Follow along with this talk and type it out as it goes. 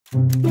Here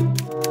we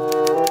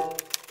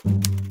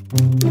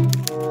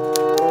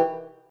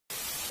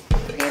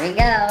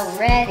go.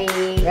 Ready.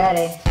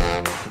 Ready.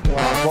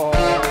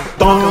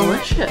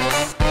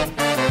 Delicious.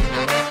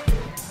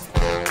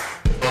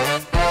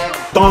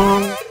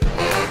 Dong.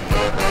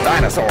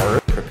 Dinosaur.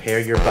 Prepare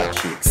your butt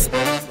cheeks.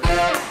 Fantastic.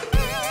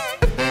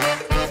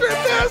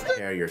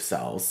 Prepare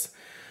yourselves.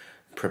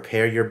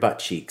 Prepare your butt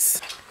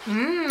cheeks.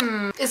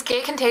 Is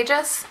gay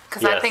contagious?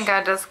 Because Yes. I think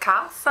I just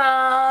caught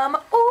some.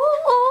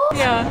 Ooh.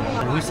 Yeah.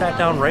 And we sat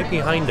down right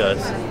behind us.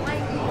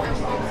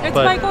 It's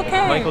But Michael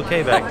K. Michael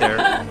K back there.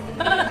 And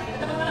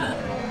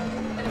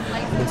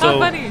How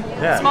funny.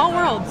 Yeah. Small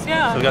worlds.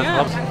 Yeah. So we got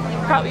yeah.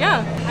 some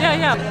Yeah. Yeah.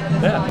 Yeah.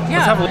 Yeah.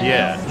 Let's have a,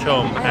 yeah.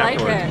 Show them I like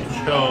afterwards. it.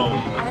 Show them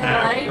I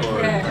like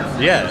afterwards. it.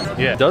 Yeah.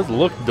 Yeah. It does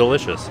look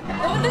delicious.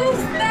 What is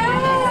that?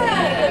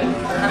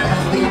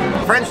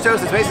 French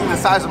toast is basically the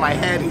size of my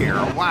head here.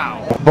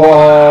 Wow.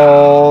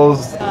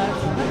 Balls.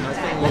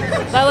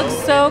 That looks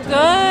so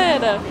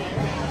good.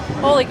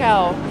 Holy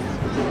cow.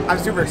 I'm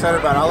super excited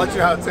about it. I'll let you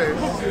know how it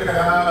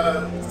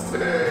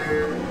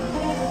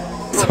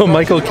tastes. So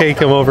Michael K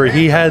came over.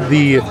 He had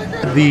the. I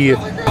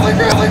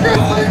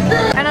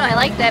know, I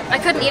liked it. I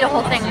couldn't eat a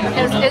whole thing.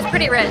 It was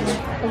pretty rich.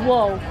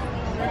 Whoa.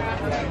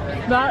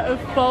 That is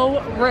so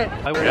rich.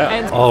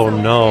 Yeah. Oh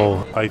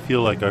no! I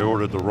feel like I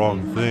ordered the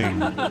wrong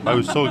thing. I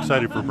was so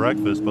excited for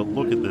breakfast, but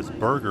look at this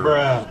burger.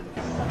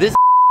 This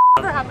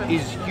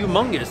is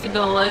humongous.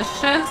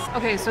 Delicious.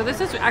 Okay, so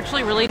this is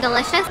actually really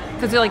Delicious?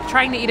 because you're like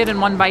trying to eat it in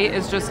one bite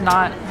is just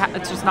not.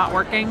 It's just not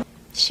working.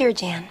 Sure,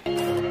 Jan.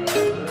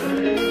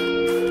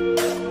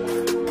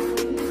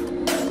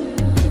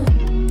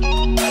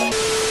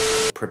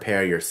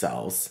 Prepare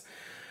yourselves.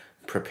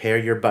 Prepare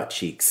your butt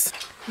cheeks.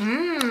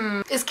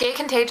 Is gay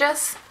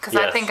contagious? Because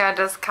I Yes. think I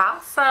just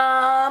caught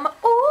some.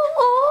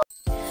 Ooh.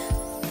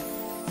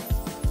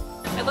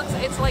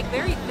 It's like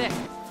very thick.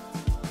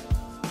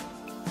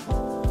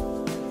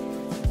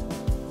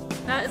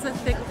 That is a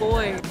thick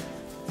boy.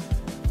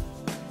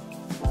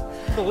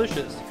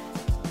 Delicious.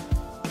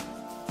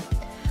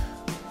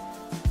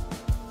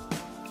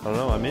 I don't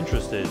know. I'm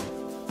interested.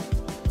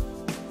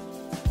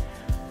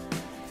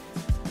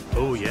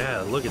 Oh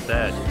yeah! Look at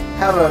that.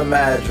 Have a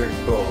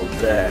magical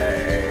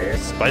day.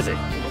 Spicy. I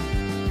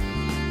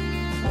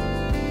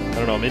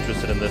don't know. I'm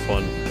interested in this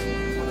one.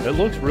 It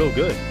looks real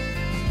good.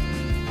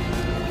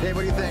 Hey,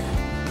 what do you think?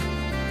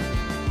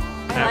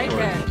 I like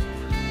it.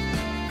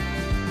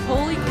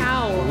 Holy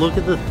cow. Look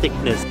at the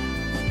thickness.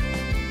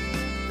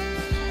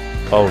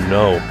 Oh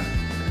no.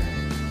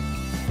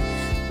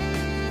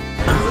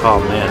 Oh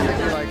man.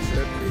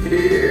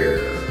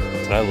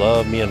 I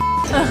love me and.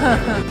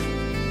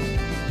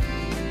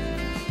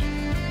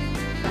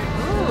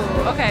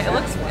 Ooh, okay. It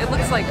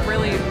looks like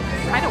really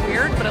kind of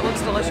weird, but it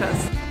looks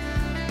delicious.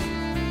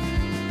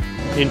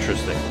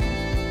 Interesting.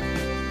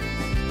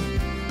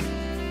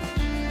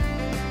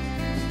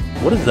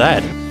 What is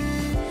that?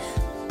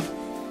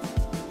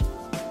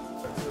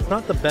 It's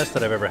not the best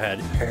that I've ever had.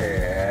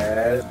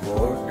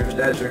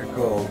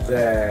 Magical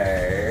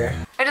day.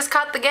 I just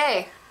caught the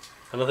gay.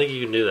 I don't think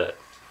you can do that.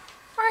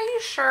 Are you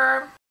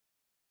sure?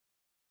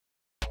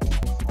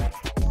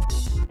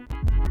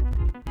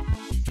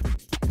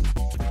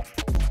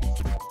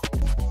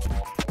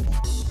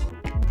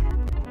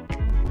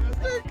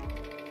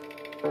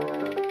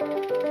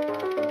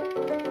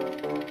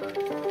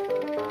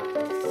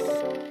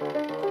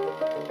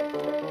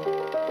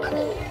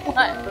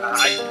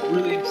 I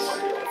really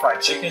enjoy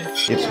fried chicken.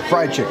 It's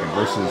fried chicken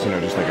versus, you know,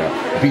 just like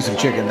a piece of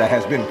chicken that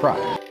has been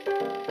fried.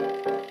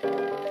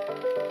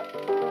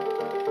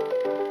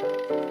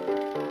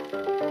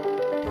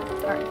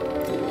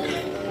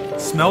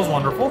 Smells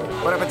wonderful.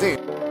 Bon appetit.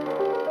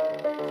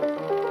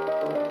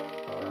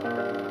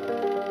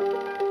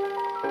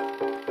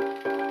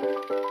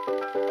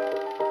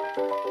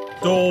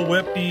 Dole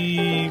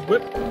Whippy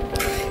Whip.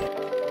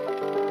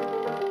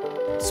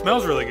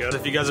 Smells really good.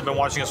 If you guys have been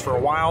watching us for a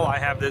while, I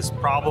have this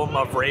problem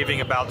of raving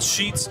about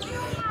sheets,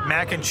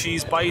 mac and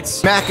cheese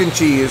bites. Mac and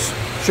cheese,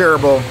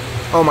 shareable.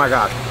 Oh my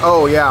god.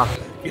 Oh yeah.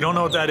 If you don't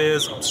know what that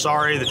is, I'm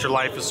sorry that your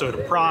life is so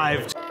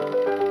deprived.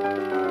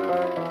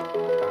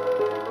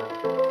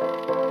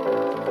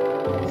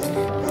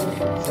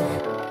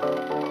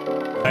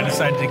 I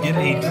decided to get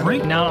a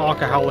drink,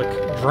 non-alcoholic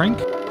drink.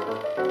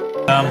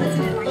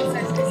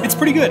 It's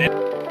pretty good.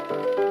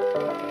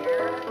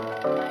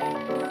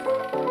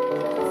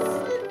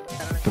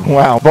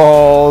 Wow,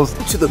 balls.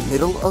 To the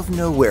middle of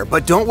nowhere,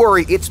 but don't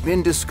worry, it's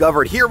been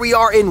discovered. Here we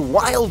are in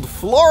wild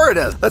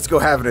Florida. Let's go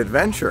have an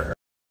adventure.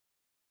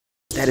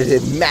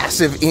 Edited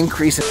massive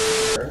increase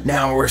in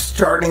now we're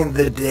starting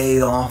the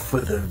day off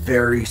with a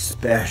very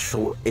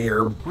special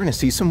air. We're gonna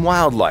see some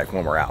wildlife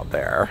when we're out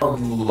there.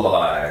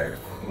 Wildlife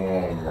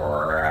when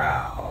we're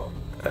out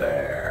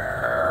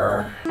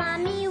there.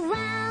 Mommy,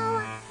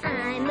 wow,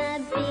 I'm a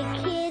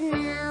big kid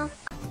now.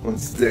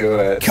 Let's do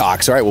it.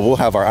 Cocks. All right, well, we'll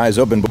have our eyes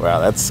open.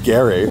 Wow, that's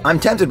scary. I'm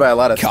tempted by a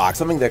lot of cocks.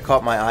 Something that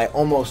caught my eye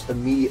almost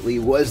immediately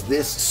was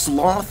this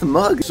sloth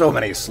mug. So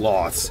many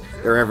sloths.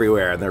 They're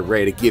everywhere and they're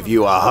ready to give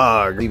you a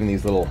hug. Even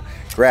these little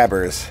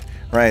grabbers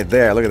right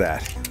there. Look at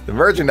that. The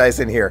merchandise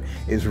in here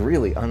is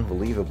really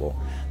unbelievable.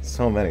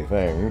 So many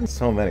things.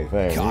 So many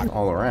things.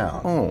 All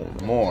around. Oh,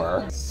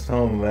 more.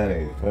 So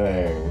many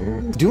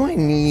things. Do I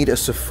need a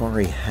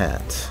safari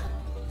hat?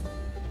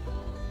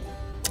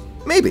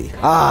 Maybe.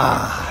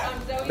 Ah,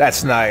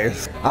 that's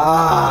nice.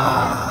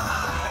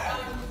 Ah,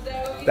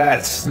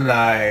 that's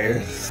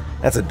nice.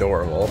 That's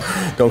adorable.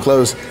 Don't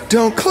close.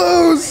 Don't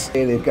close!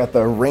 And they've got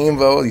the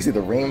rainbow. You see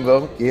the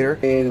rainbow gator?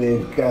 And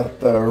they've got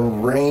the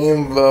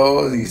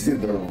rainbow. You see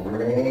the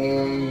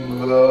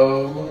rainbow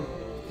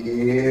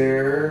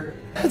gator.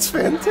 That's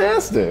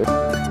fantastic.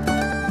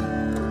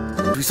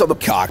 We saw the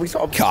cock. We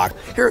saw a cock.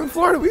 Here in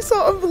Florida, we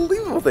saw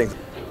unbelievable things.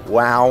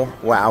 Wow,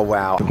 wow,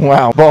 wow.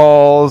 Wow,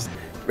 balls.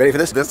 Ready for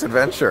this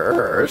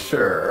adventure?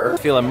 Sure. I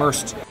feel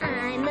immersed.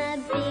 I'm a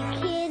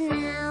big kid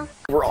now.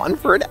 We're on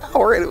for an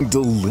hour and it was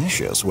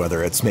delicious.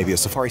 Whether it's maybe a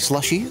safari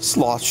slushy,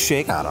 sloth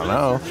shake, I don't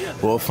know.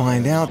 We'll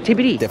find out.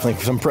 TBD.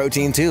 Definitely some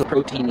protein too.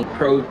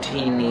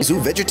 Proteiny. Zoo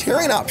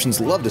vegetarian options,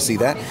 love to see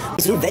that.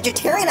 Zoo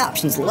vegetarian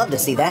options, love to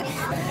see that.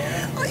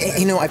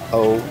 You know,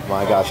 oh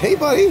my gosh, hey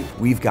buddy.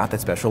 We've got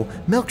that special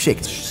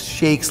milkshake,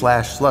 shake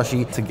slash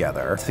slushy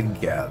together.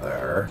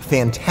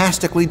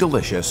 Fantastically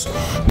delicious.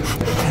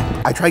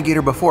 I tried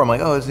Gator before, I'm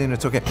like, oh,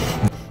 it's okay.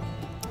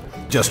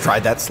 Just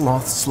tried that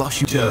sloth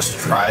slushy. Just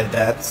tried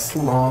that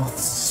sloth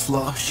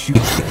slushy.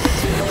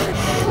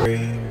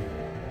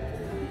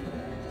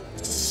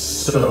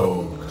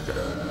 So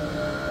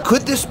good.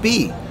 Could this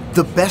be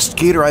the best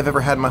gator I've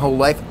ever had in my whole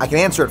life? I can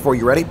answer it for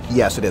you. Ready?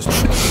 Yes, it is. The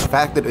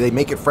fact that they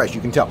make it fresh,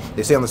 you can tell.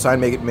 They say on the sign,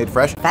 make it made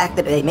fresh. Fact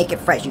that they make it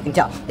fresh, you can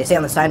tell. They say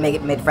on the sign, make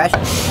it made fresh.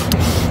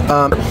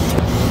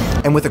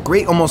 And with a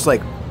great, almost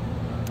like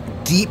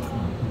deep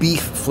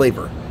beef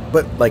flavor,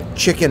 but like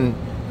chicken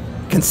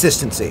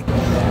consistency.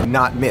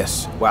 Not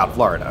miss Wild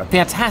Florida.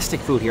 Fantastic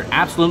food here,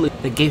 absolutely.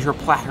 The gator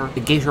platter, the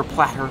gator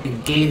platter, the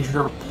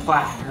gator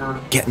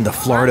platter. Getting the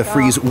Florida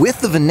Freeze with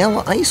the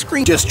vanilla ice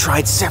cream. Just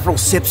tried several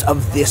sips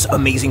of this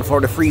amazing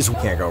Florida Freeze.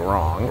 Can't go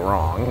wrong.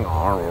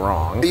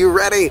 Are you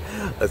ready?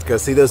 Let's go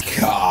see those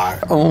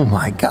cars. Oh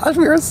my gosh,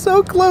 we are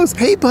so close.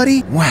 Hey,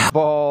 buddy. Wow.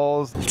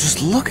 Balls.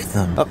 Just look at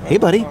them. Oh, hey,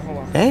 buddy.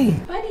 Hey.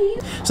 Buddy.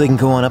 So they can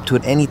go on up to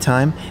it any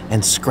time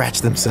and scratch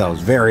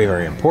themselves. Very,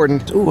 very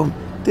important. Ooh,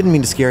 didn't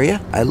mean to scare you.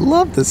 I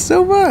love this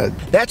so much.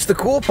 That's the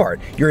cool part.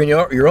 You're in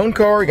your own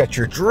car. You got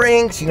your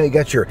drinks. You know, you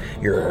got your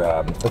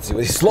let's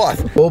see,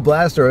 sloth, full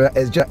blast, or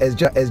as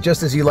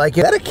just as you like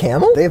it. Is that a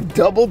camel? They've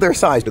doubled their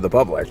size to the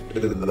public.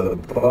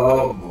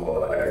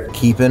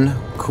 Keeping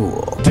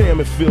cool.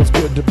 Damn, it feels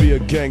good to be a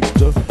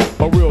gangster,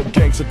 a real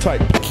gangster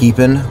type.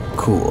 Keeping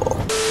cool.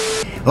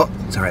 Oh,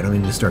 sorry, I don't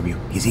mean to disturb you.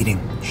 He's eating.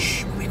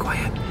 Shh, we'll be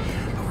quiet.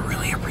 But we're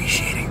really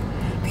appreciating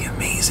the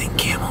amazing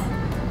camel.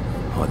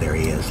 Oh, there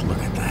he is. Look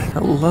at that.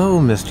 Hello,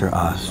 Mr.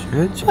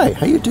 Ostrich. Hi,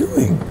 how you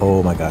doing?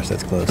 Oh my gosh,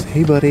 that's close.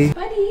 Hey, buddy.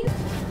 Buddy.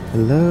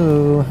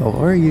 Hello, how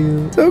are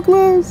you? So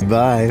close.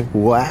 Bye.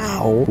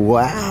 Wow.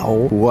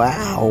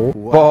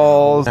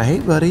 Balls. Hey,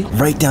 buddy.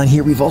 Right down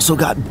here, we've also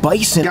got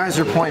bison.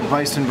 Geyser Point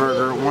Bison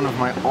Burger, one of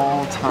my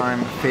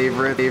all-time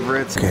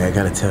favorites. Okay, I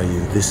gotta tell you,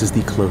 this is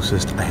the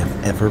closest I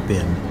have ever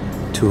been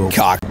to a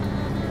cock.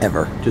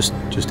 Ever. Just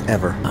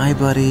ever. Hi,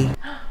 buddy.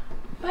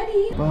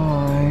 Buddy.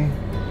 Bye.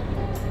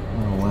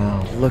 Oh,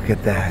 wow. Look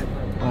at that.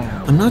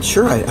 Wow. I'm not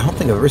sure. I don't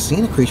think I've ever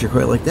seen a creature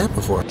quite like that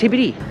before.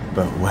 TBD.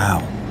 But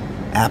wow.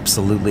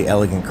 Absolutely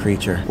elegant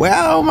creature.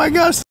 Wow, oh my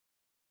gosh.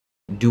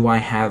 Do I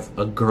have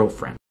a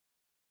girlfriend?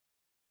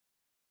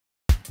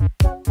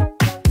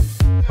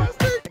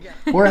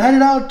 We're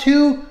headed out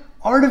to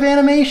Art of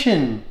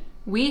Animation.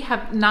 We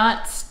have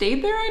not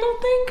stayed there, I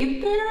don't think.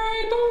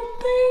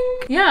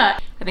 Yeah,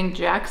 I think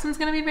Jackson's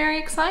gonna be very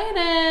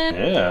excited.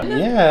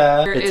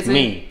 Yeah. It's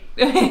me.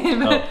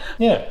 Oh,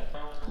 yeah.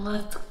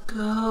 Let's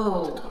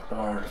go.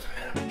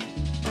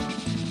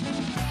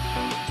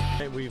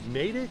 We've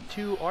made it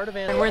to Art of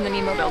And we're in the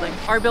Nemo building.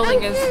 Our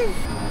building is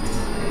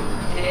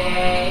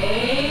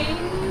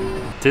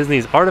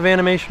Disney's Art of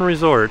Animation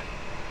Resort,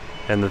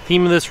 and the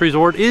theme of this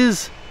resort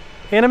is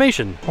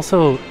animation.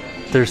 Also,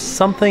 there's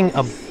something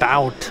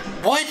about...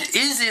 What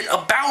is it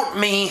about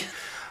me?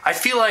 I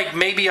feel like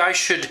maybe I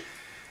should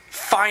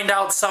find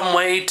out some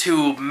way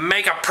to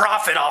make a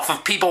profit off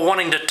of people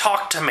wanting to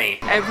talk to me.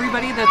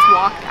 Everybody that's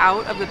walked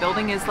out of the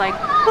building is like,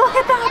 look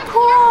at that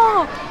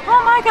pool!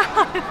 Oh my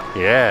god!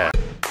 Yeah.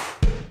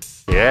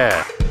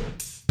 Yeah,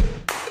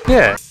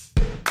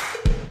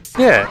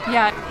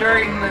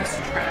 during this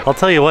trip. I'll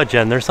tell you what,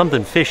 Jen, there's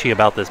something fishy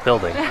about this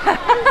building.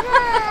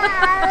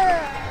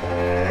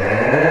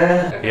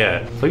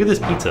 Yeah, look at this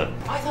pizza.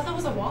 I thought that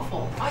was a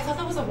waffle.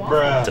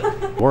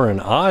 We're an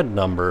odd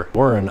number.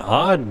 Oh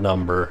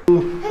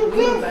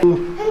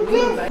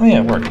yeah,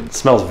 it worked. It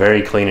smells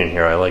very clean in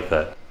here. I like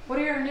that. What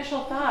are your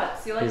initial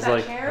thoughts? You like He's that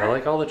like, chair? I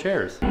like all the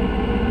chairs.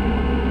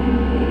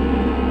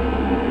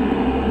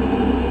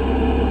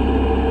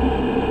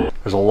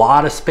 There's a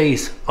lot of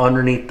space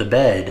underneath the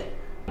bed.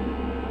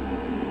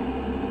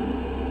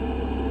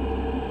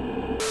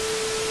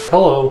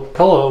 Hello.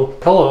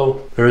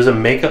 There is a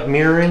makeup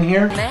mirror in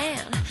here.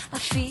 Man, I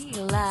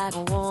feel like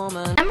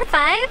number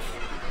 5,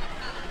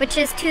 which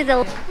is to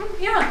the...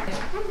 Yeah.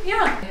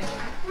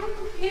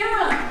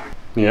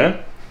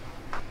 Yeah?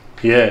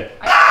 Yeah.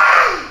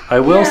 I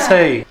will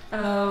say...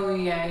 Oh,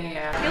 yeah.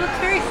 He looks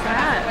very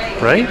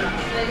sad. Right?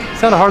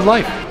 He's had a hard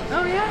life.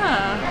 Oh,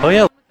 yeah. Oh,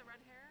 yeah.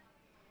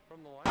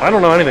 I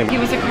don't know anything. He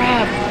was a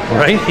crab.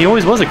 Right? He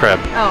always was a crab.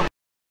 Oh.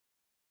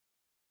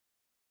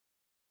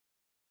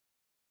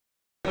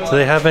 Do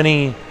they have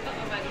any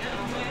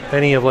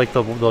of like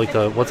the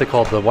what's it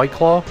called, the White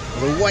Claw?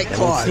 The White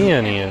Claw. I don't see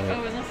any. Oh,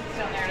 unless it's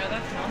down there. No,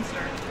 that's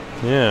Monster.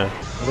 Yeah.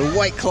 The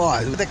White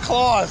Claws. The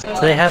claws. Do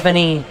they have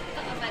any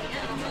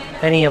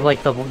of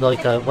like the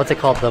what's it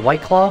called, the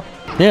White Claw?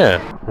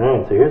 Yeah.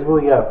 Alright, so here's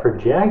what we got for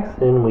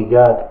Jackson. We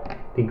got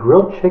the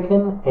grilled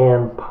chicken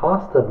and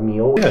pasta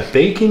meal. Yeah,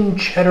 bacon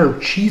cheddar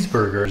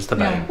cheeseburger is the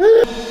bang.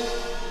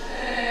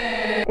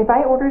 If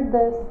I ordered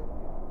this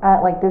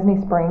at like Disney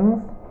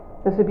Springs,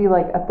 this would be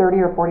like a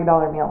 $30 or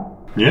 $40 meal.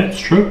 Yeah, it's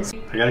true.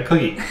 I got a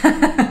cookie.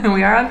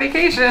 We are on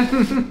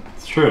vacation.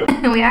 It's true.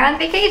 We are on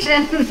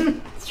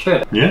vacation. It's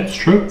true. Yeah, it's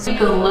true. It's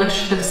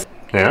delicious.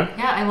 Yeah?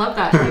 Yeah, I love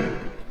that.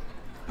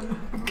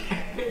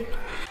 Okay.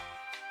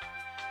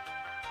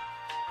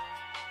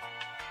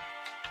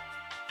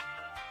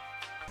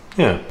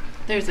 Yeah.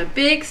 There's a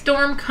big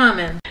storm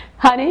coming.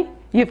 Honey,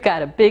 you've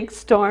got a big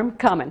storm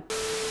coming.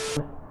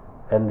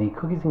 And the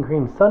cookies and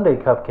cream sundae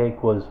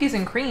cupcake was... Cookies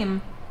and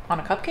cream on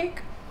a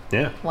cupcake?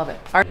 Yeah. Love it.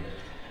 All right.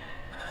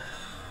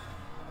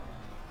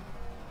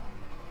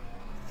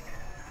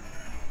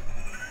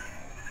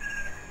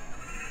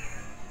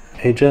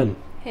 Hey, Jen.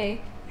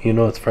 Hey. You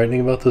know what's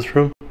frightening about this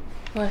room?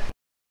 What?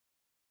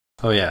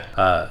 Oh,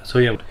 yeah. So,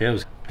 yeah, it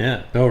was...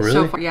 Yeah. Oh, really?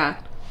 So far,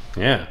 yeah.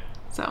 Yeah.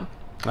 So.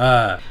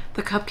 The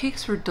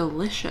cupcakes were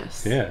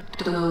delicious. Yeah.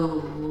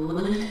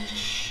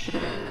 Delicious.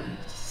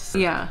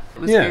 Yeah.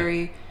 It was Yeah.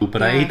 very...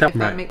 But I ate that...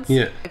 That makes...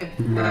 Yeah.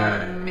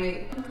 That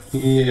makes...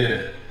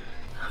 Yeah.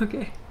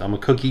 Okay. I'm a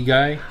cookie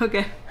guy.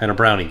 Okay. And a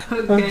brownie.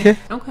 Okay.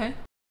 Okay.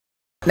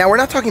 Now, we're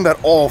not talking about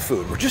all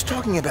food. We're just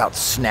talking about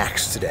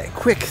snacks today.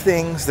 Quick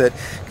things that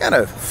kind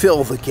of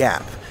fill the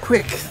gap.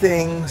 Quick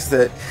things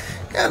that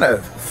kind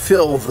of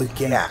fill the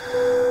gap.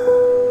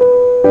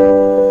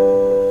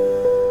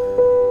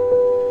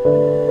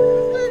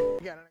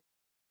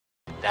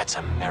 That's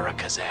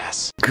America's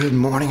ass. Good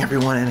morning,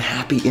 everyone, and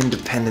happy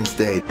Independence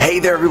Day. Hey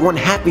there, everyone.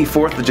 Happy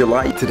 4th of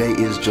July. Today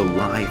is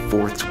July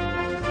 4th.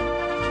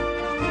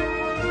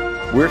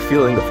 We're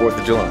feeling the 4th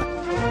of July.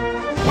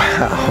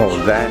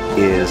 Wow, that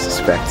is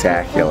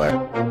spectacular.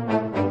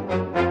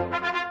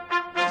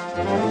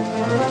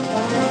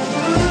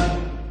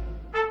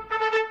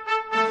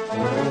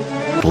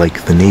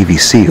 Like the Navy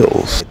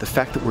SEALs. The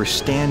fact that we're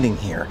standing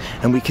here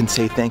and we can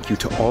say thank you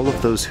to all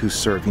of those who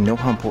serve. You know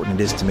how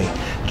important it is to me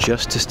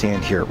just to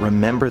stand here.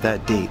 Remember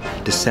that date,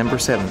 December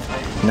 7th,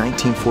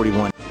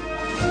 1941.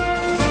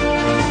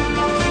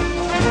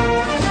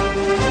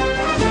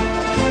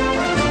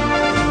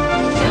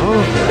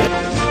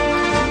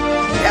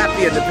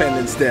 Happy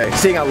Independence Day.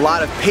 Seeing a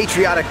lot of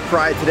patriotic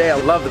pride today. I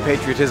love the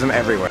patriotism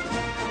everywhere.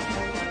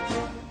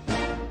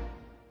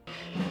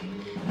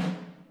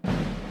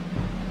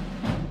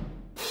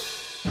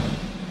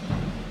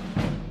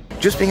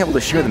 Just being able to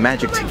share the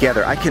magic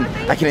together, I can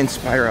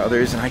inspire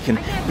others, and I can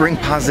bring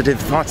positive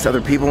thoughts to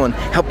other people and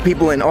help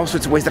people in all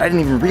sorts of ways that I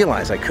didn't even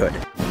realize I could.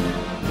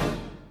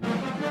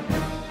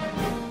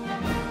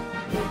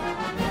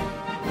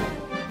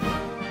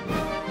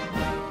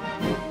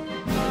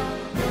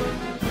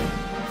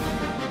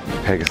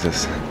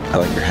 Pegasus, I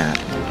like your hat.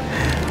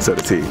 So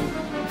does he.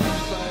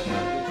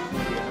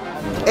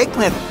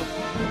 Eggplant.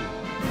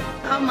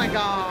 Oh my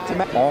God.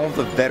 All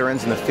the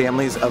veterans and the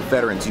families of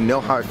veterans, you know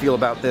how I feel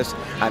about this.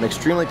 I'm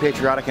extremely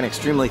patriotic and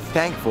extremely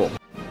thankful.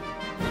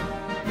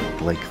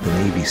 Like the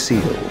Navy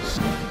SEALs.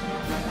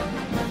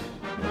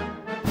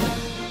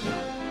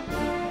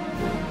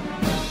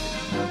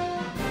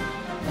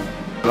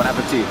 Bon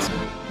appetit.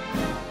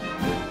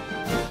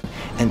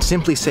 And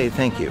simply say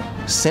thank you.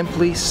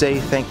 Simply say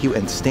thank you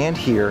and stand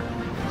here.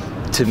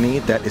 To me,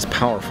 that is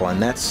powerful, and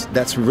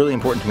that's really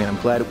important to me. And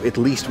I'm glad at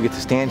least we get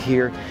to stand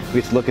here, we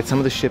get to look at some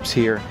of the ships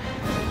here,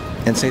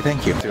 and say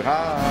thank you.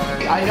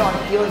 Hi. I know,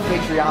 I'm feeling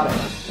patriotic.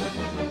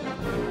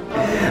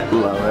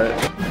 Love it.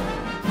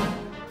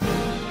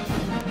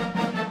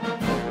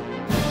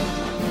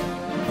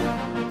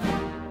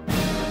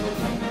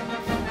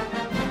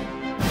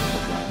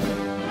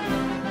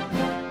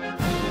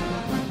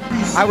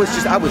 I was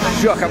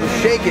shook, I was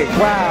shaking.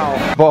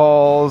 Wow.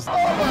 Balls.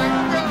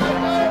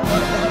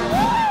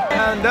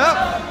 Stand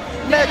up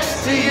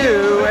next to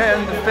you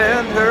and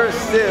defend her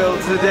still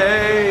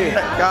today.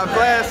 God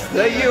bless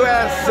the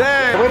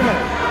USA. Wait a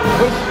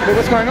minute.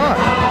 What's going on?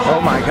 Oh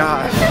my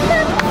gosh.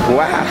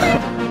 Wow.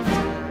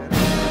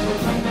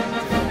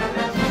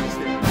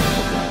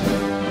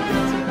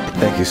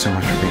 Thank you so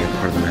much for being a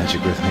part of the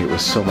magic with me. It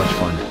was so much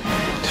fun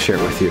to share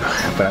it with you,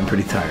 but I'm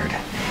pretty tired.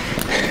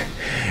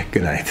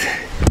 Good night.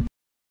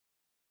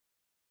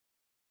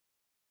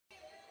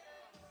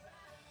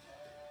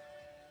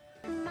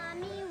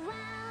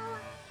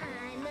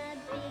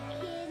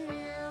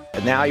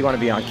 But now you want to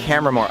be on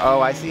camera more.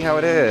 Oh, I see how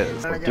it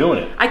is. We're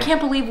doing it. I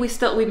can't believe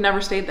we've never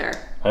stayed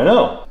there. I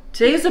know.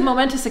 Today's a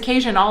momentous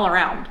occasion all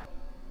around.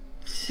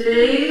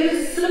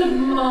 Today's a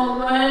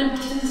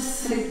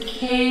momentous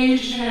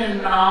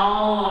occasion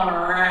all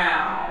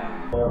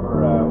around.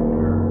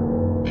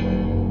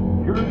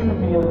 You're gonna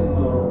be in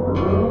the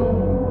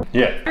room.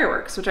 Yeah.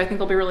 Fireworks, which I think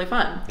will be really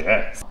fun.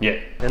 Yes. Yeah.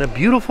 And a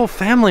beautiful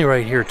family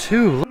right here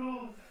too.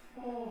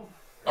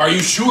 Are you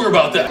sure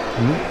about that?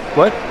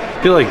 What?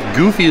 I feel like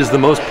Goofy is the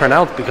most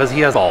pronounced because he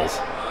has balls.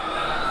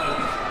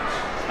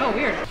 Oh,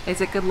 weird. Is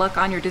it good luck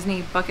on your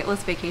Disney bucket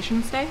list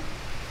vacation stay?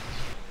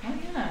 Oh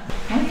yeah.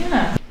 Oh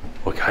yeah.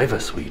 Wakaiva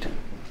suite.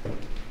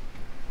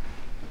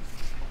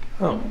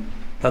 Oh,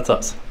 that's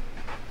us.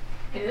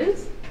 It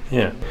is?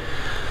 Yeah.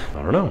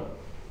 I don't know.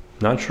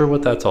 Not sure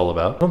what that's all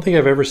about. I don't think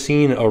I've ever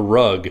seen a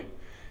rug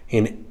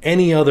in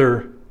any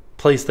other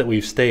place that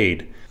we've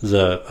stayed. There's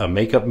a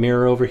makeup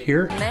mirror over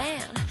here.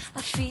 Man,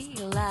 I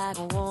feel like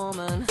a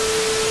woman.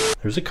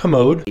 There's a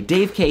commode.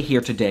 Dave K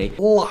here today.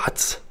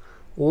 Lots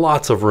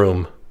of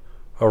room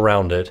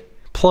around it.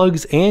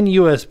 Plugs and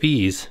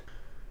USBs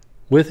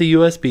with a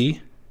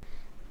USB.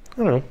 I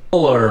don't know.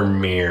 Color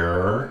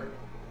mirror.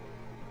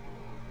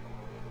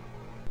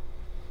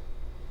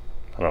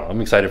 I don't know.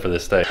 I'm excited for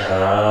this day.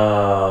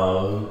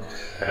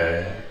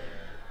 Okay.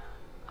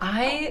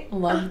 I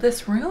love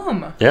this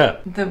room. Yeah.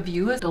 The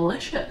view is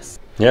delicious.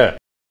 Yeah.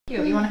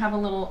 You want to have a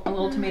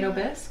little tomato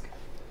bisque?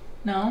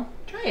 No?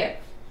 Try it.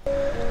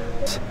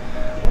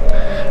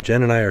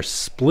 Jen and I are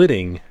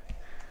splitting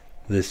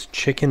this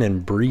chicken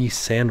and brie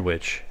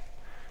sandwich.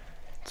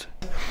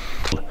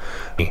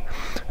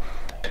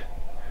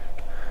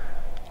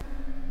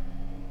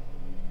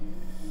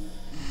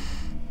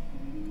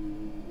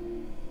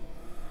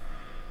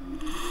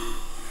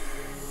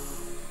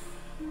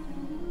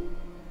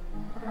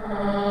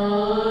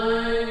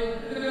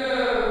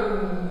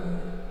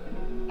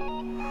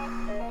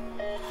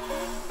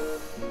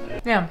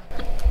 Yeah,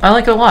 I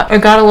like it a lot.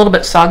 It got a little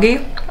bit soggy,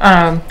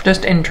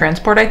 just in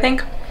transport, I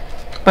think,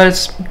 but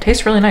it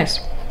tastes really nice.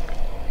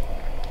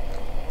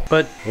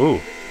 But, ooh.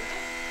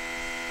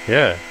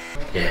 Yeah.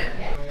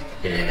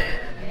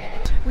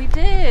 We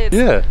did.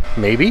 Yeah,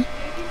 maybe.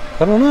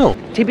 I don't know.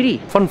 TBD.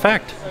 Fun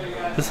fact,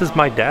 this is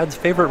my dad's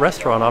favorite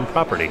restaurant on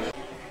property.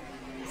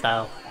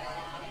 So,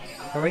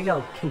 here we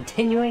go,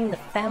 continuing the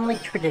family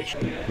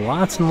tradition.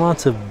 Lots and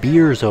lots of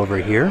beers over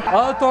here.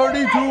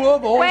 32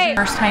 of all. Wait.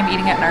 First time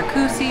eating at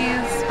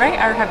Narcoossee's, right?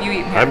 Or have you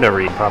eaten here? I've never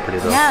eaten property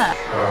though. Yeah.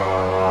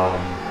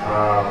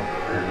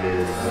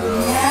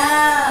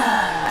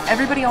 Yeah.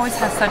 Everybody always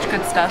has such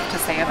good stuff to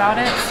say about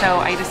it, so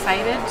I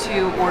decided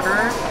to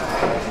order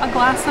a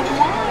glass of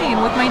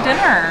wine with my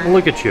dinner.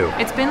 Look at you.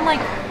 It's been like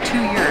 2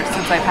 years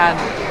since I've had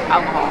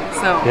alcohol,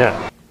 so.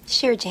 Yeah.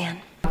 Sure, Jan.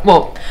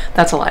 Well,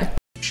 that's a lie.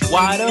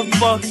 Why the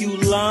fuck you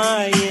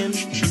lying?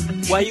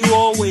 Why you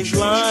always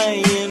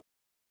lying?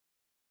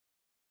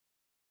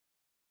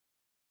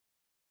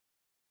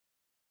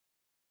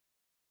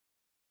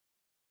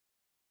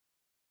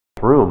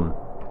 Room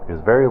is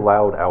very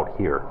loud out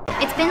here.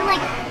 It's been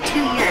like 2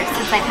 years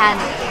since I've had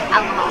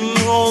alcohol.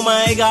 Oh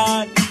my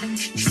god.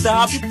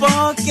 Stop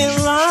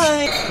fucking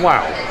lying.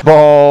 Wow.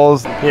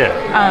 Balls.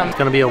 Yeah. It's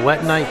gonna be a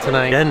wet night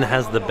tonight. Jen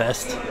has the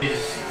best.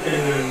 It's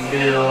gonna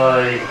be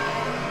like...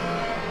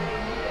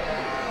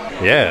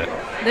 Yeah.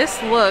 This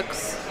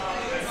looks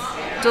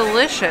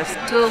delicious.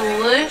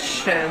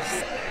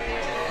 Delicious.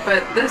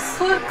 But this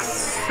looks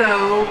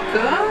so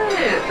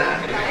good.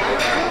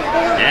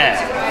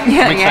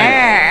 Yeah.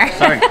 Yeah.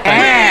 Sorry.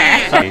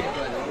 Sorry.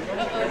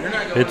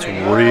 It's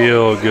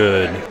real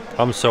good.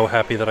 I'm so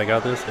happy that I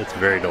got this. It's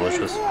very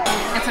delicious.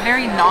 It's a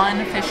very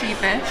non-fishy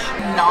fish.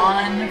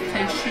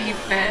 Non-fishy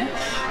fish.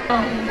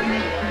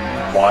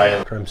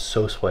 Wild. I'm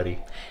so sweaty.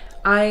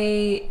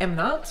 I am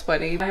not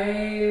sweaty.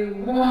 I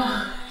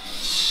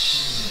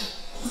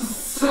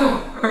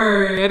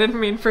sorry. I didn't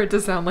mean for it to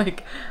sound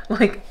like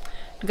I'm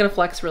gonna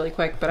flex really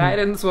quick, but I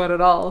didn't sweat at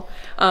all.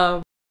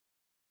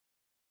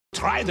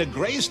 Try the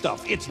gray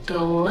stuff. It's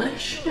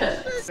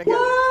delicious.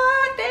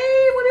 What,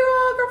 Dave? What do you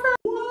want, girlfriend?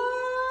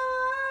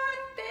 What,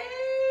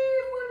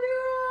 Dave? What do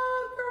you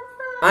want,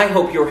 girlfriend? I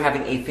hope you're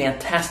having a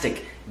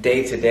fantastic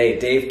day today.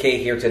 Dave K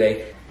here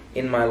today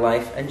in my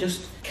life and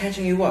just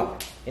catching you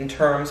up in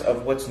terms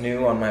of what's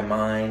new on my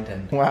mind.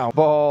 And wow,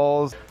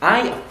 balls.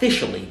 I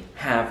officially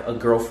have a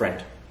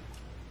girlfriend.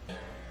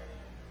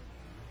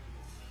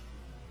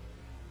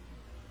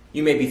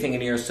 You may be thinking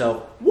to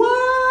yourself,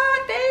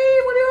 what,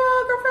 Dave? What do you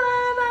want,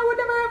 girlfriend? I would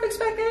never have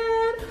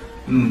expected.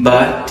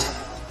 But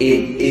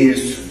it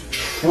is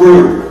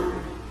true.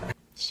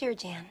 Sure,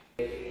 Jan.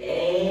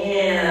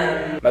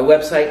 And my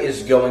website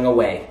is going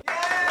away.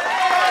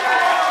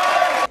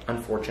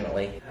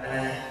 Unfortunately.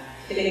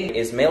 It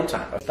is mail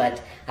time.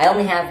 But I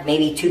only have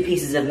maybe 2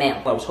 pieces of mail.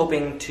 I was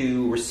hoping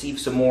to receive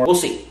some more. We'll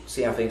see.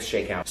 See how things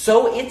shake out.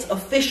 So it's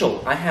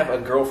official. I have a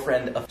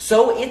girlfriend.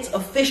 So it's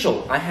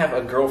official. I have a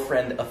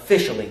girlfriend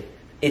officially.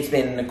 It's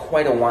been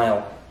quite a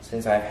while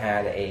since I've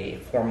had a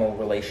formal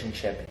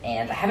relationship.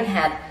 And I haven't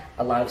had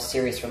a lot of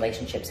serious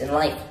relationships in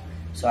life.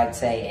 So I'd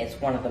say it's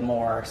one of the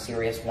more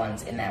serious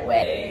ones in that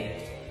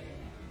way.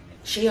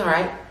 She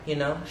alright, you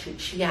know,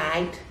 she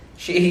alright.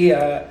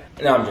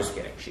 No, I'm just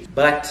kidding.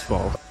 But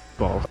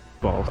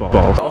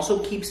also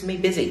keeps me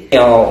busy.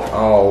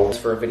 I'll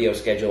for a video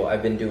schedule,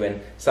 I've been doing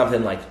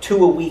something like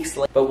 2 a week,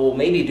 but we'll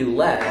maybe do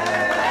less.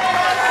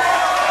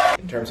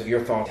 In terms of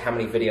your thoughts, how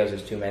many videos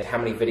is too many? How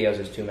many videos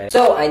is too many?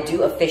 So I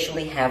do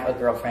officially have a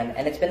girlfriend,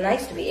 and it's been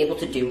nice to be able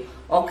to do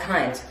all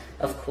kinds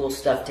of cool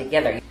stuff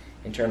together.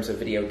 In terms of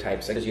video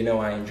types, because you know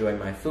I enjoy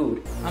my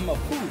food. I'm a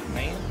food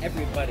man.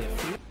 Everybody a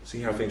food. See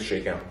how things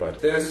shake out, but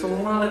There's a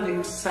lot of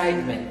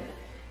excitement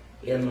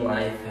in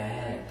life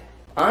ahead.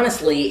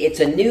 Honestly, it's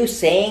a new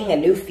saying, a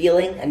new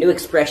feeling, a new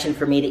expression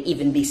for me to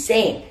even be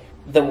saying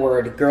the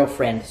word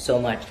girlfriend so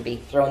much, to be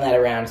throwing that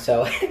around.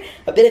 So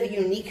a bit of a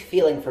unique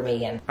feeling for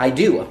me. And I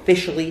do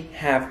officially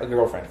have a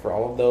girlfriend, for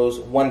all of those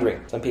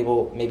wondering. Some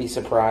people may be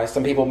surprised,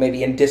 some people may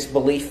be in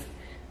disbelief,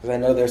 because I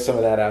know there's some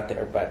of that out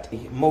there, but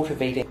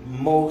motivating.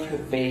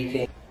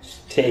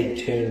 Stay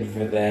tuned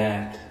for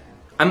that.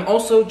 I'm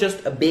also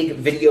just a big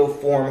video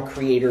form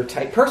creator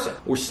type person.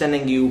 We're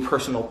sending you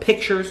personal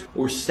pictures.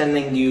 We're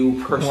sending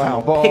you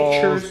personal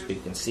pictures. You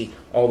can see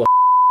all the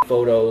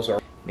photos, or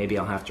maybe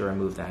I'll have to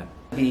remove that.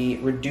 Be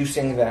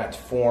reducing that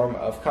form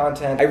of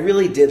content. I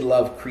really did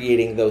love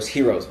creating those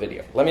heroes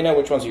videos. Let me know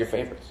which ones are your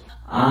favorites.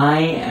 I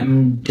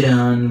am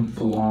done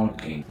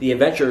vlogging. The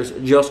adventures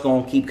just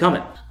gonna keep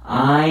coming.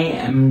 I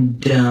am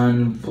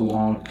done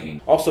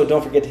vlogging. Also,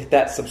 don't forget to hit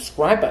that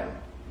subscribe button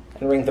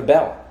and ring the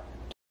bell.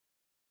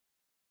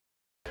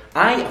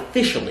 I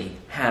officially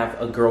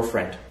have a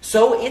girlfriend.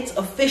 So it's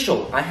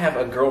official. I have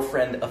a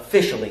girlfriend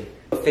officially.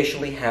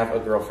 Officially have a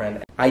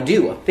girlfriend. I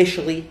do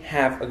officially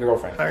have a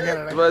girlfriend.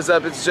 What's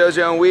up? It's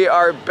JoJo, and we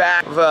are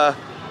back with a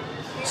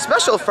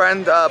special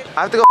friend. I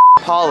have to go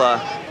Paula.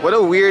 What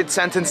a weird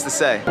sentence to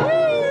say. We're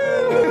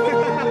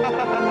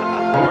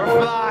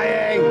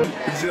flying.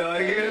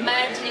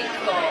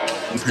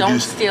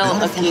 Don't steal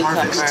a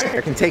cucumber.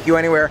 I can take you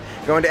anywhere.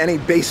 Go into any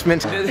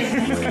basement.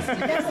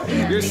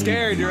 You're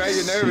scared, you're right?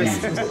 You're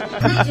nervous.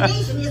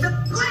 Imagination is a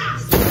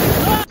blast!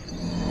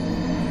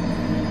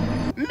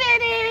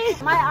 Minnie!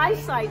 My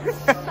eyesight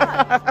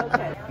sucks.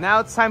 Okay. Now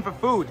it's time for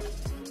food.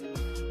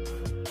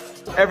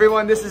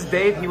 Everyone, this is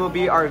Dave. He will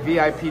be our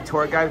VIP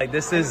tour guide. Like,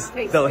 this is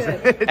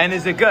delicious. And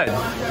is it good?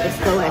 It's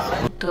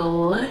delicious.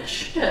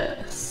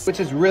 Delicious. Which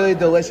is really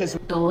delicious.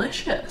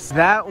 Delicious.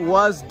 That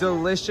was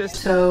delicious.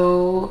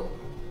 So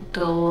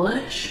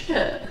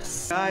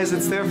delicious. Guys,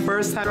 it's their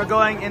first time. We're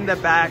going in the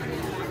back.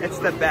 It's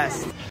the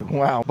best.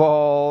 Wow,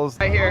 balls.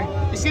 Right here.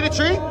 You see the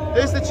tree?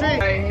 There's the tree.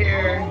 Right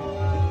here.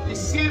 You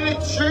see the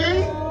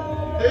tree?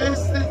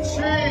 There's the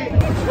tree.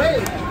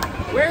 Wait,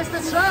 where's the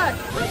truck?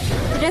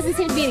 There doesn't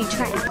seem to be any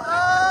track.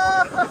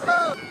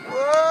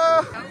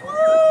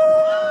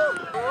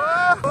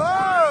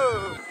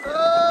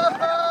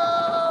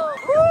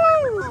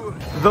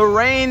 The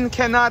rain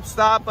cannot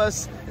stop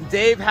us.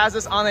 Dave has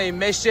us on a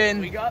mission.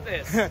 We got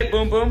this.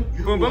 Boom, boom,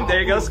 boom, boom. There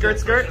you go. Skirt,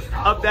 skirt.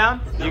 Up,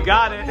 down. You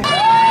got it.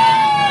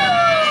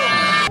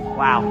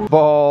 Wow.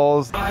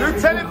 Balls.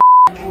 Lieutenant.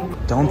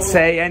 Don't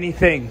say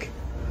anything.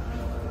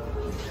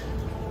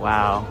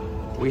 Wow.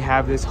 We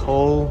have this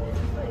whole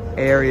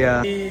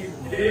area.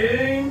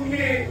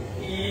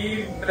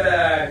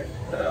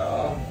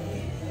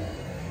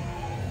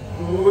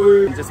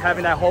 Just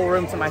having that whole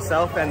room to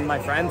myself and my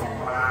friends.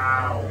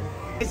 Wow.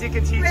 You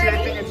can teach you a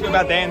thing or two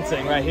about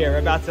dancing right here. We're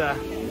about to...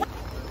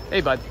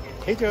 Hey, bud.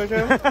 Hey,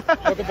 Jojo.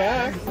 Welcome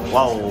back.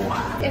 Whoa.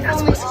 That's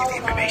supposed to get the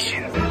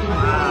information.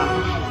 Wow.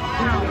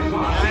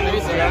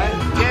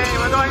 Yay,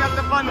 we're going up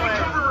the fun way.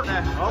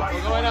 Oh,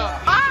 we're going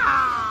up.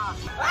 Ah!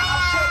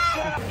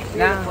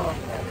 Now.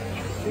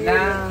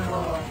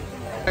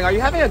 Are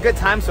you having a good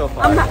time so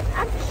far? I'm not,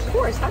 of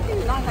course. How can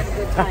you not have a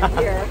good time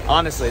here?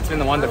 Honestly, it's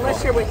been wonderful.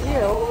 Unless you're with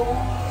you.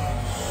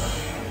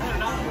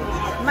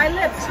 My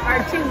lips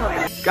are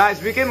tingling. Guys,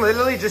 we can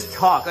literally just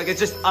talk. Like, it's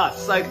just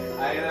us. Like,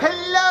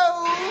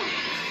 hello!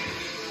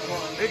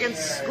 We can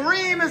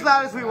scream as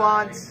loud as we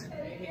want.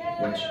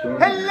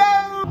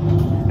 Hello!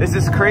 This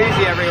is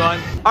crazy,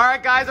 everyone. All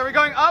right, guys, are we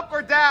going up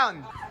or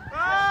down?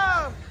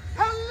 Oh!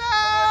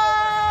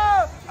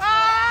 Hello!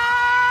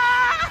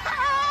 Ah!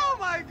 Oh,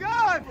 my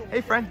God! Hey,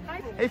 friend.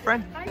 Hey,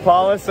 friend.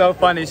 Paula's so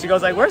funny. She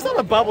goes like, where's all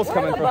the bubbles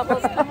coming from?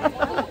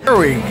 There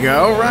we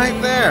go,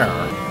 right there.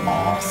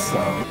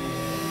 Awesome.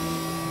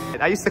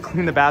 I used to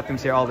clean the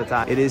bathrooms here all the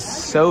time. It is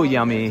so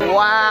yummy.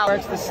 Wow.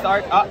 Where's the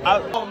start?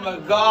 Oh my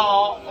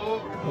God.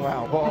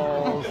 Wow,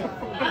 balls.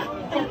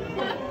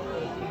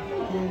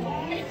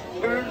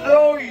 It's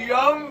so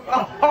yum.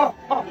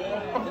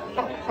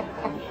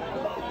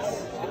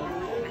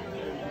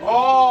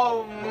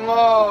 Oh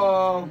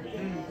no.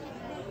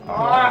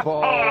 Wow,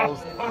 balls.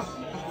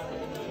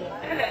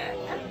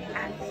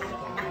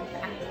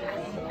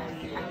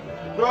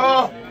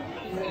 Oh.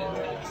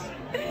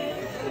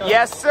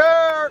 Yes,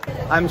 sir.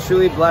 I'm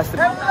truly blessed.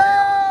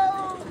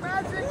 Hello,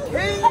 Magic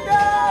Kingdom.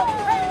 Hello.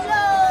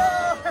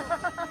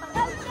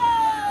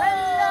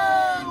 Hello.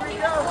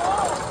 Hello.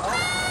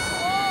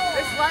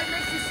 This light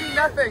makes you see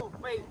nothing.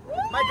 Wait.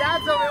 My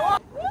dad's over here.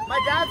 My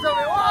dad's over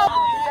here.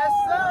 Yes,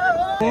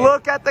 sir.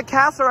 Look at the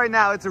castle right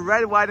now. It's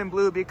red, white, and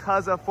blue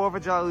because of 4th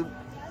of July.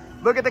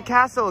 Look at the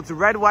castle. It's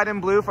red, white,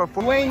 and blue for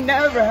 4th. Wayne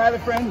never had a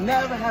friend.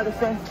 Never had a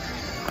friend.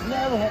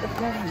 Never had a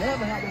friend.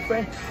 Never had a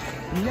friend.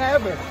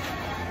 Never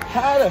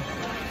had a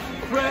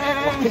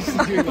friend.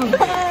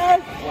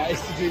 Why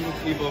is he doing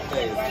this evil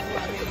face?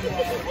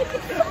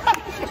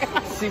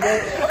 See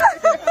what?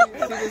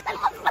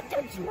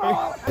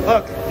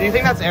 Look, do you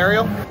think that's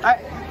Ariel?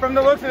 From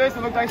the looks of this,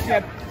 it looked like she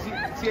had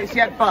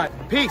fun.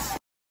 Peace.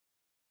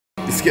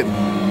 Just kidding.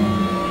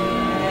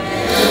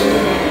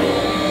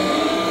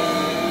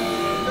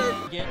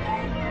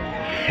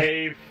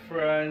 Hey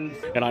friends,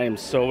 and I am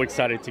so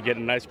excited to get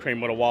an ice cream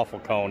with a waffle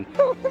cone.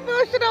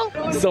 Emotional.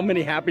 So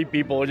many happy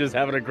people are just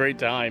having a great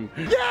time.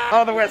 Yeah!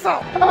 Oh, the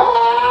whistle.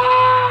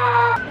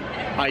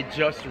 I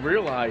just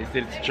realized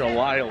it's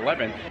July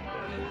 11th.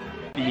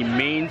 The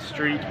Main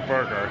Street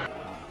Burger.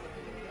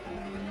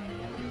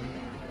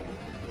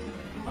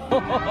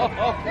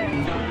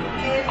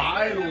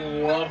 I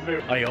love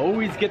it. I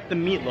always get the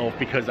meatloaf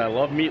because I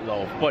love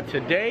meatloaf, but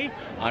today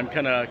I'm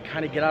gonna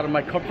kind of get out of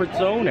my comfort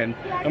zone and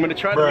I'm gonna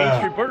try the Main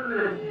Street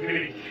Burger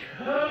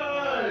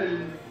because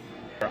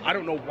I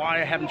don't know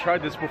why I haven't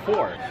tried this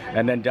before.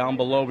 And then down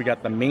below we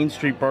got the Main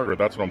Street Burger.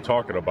 That's what I'm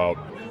talking about.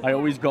 I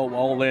always go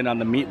all in on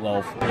the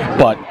meatloaf,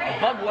 but a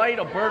Bud Light,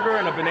 a burger,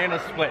 and a banana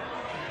split.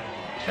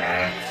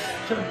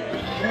 That's the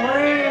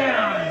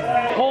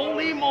plan.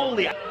 Holy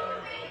moly.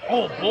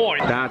 Oh boy,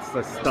 that's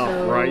the stuff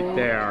right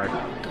there.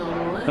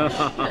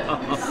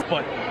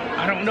 But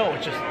I don't know,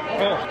 it just,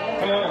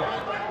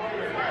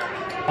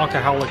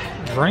 Alcoholic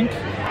drink?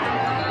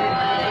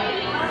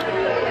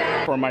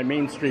 For my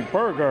Main Street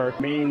Burger,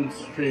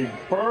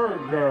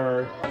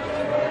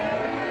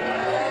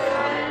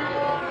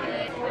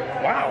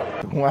 Wow.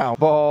 Wow,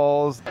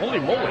 balls. Holy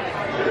moly.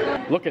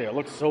 Look at it, it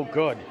looks so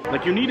good.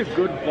 Like you need a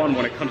good bun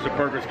when it comes to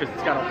burgers because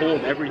it's got to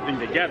hold everything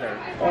together.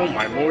 Oh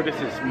my lord, this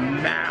is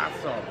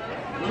massive.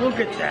 Look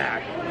at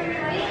that.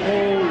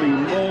 Holy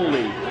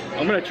moly.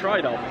 I'm gonna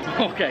try though.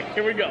 Okay,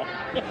 here we go.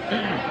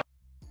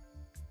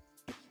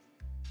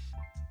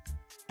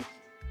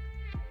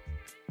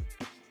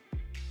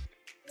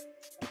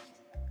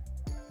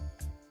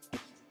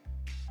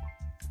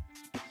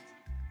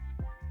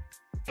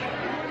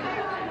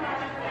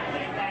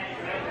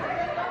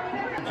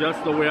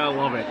 Just the way I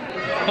love it.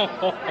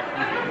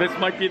 This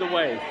might be the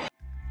way.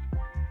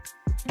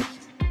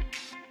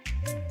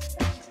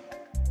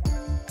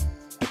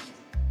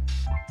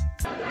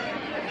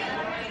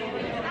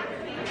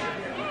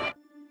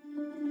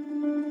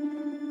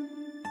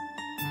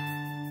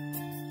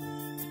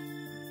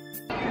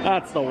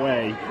 That's the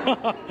way.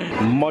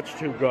 Much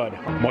too good.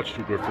 Much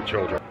too good for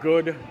children.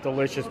 Good,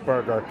 delicious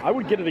burger. I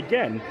would get it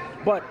again,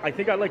 but I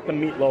think I like the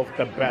meatloaf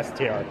the best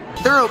here.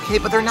 They're okay,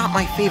 but they're not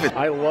my favorite.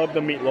 I love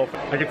the meatloaf.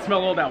 I can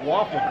smell all that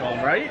waffle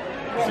cone, right?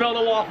 Smell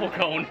the waffle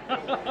cone.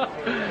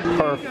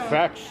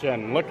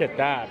 Perfection. Look at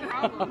that.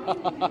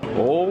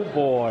 Oh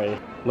boy.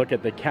 Look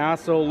at the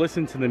castle,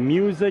 listen to the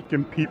music,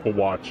 and people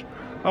watch.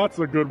 That's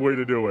a good way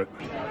to do it.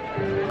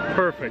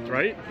 Perfect,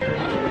 right?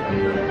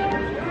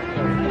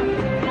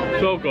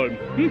 So good.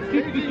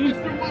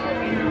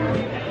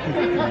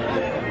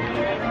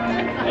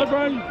 That's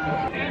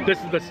right. This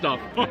is the stuff.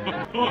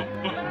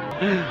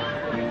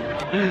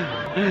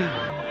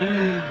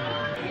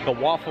 The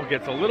waffle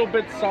gets a little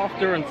bit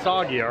softer and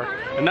soggier,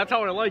 and that's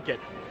how I like it.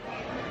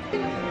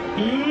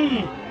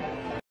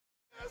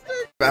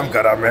 I'm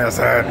gonna miss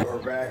it. We're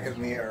back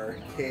in the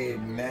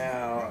arcade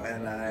now,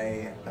 and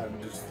I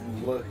am just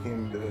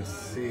looking to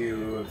see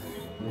if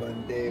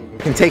one day we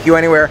can take you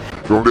anywhere.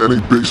 Go to any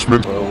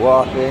basement. We're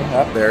walking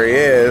up. There he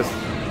is.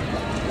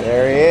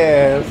 There he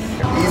is.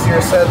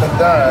 Easier said than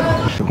done.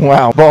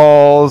 Wow,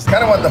 balls.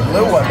 Kind of want the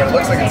blue one, but it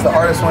looks like it's the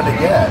hardest one to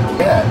get.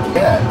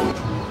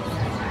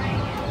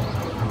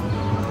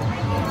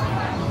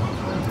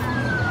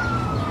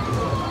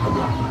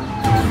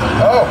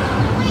 Oh!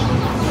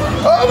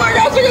 Oh my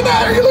gosh, look at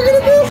that! Are you looking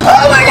at this?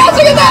 Oh my gosh,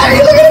 look at that! Are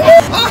you looking at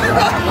this?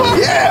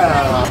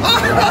 Yeah!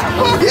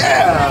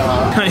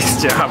 Yeah!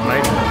 Nice job,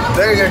 Mike.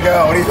 There you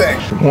go. What do you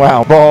think?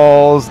 Wow,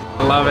 balls.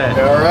 Love it.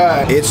 All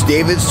right. It's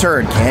David's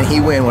turn. Can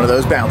he win one of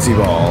those bouncy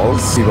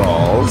balls?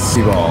 Balls.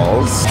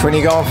 Which one are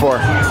you going for?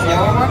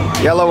 Yellow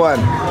one? Yellow one.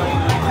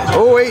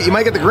 Oh, wait. You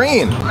might get the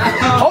green.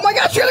 Oh my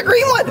gosh, you're the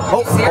green one.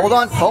 Oh, hold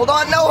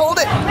on. No, hold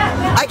it.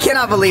 I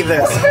cannot believe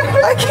this.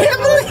 I can't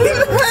believe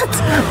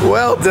that.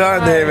 Well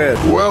done, David.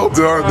 Well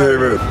done,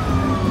 David.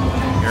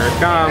 Here it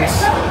comes.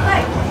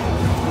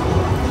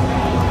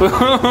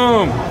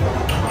 Boom.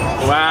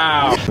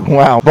 Wow.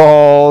 Wow,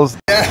 balls.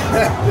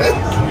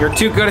 You're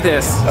too good at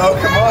this. Oh,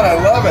 come on. I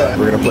love it.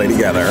 We're going to play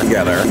together.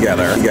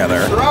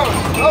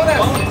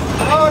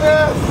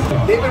 Bonus.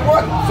 David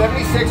won.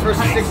 76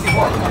 versus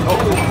 61. Oh,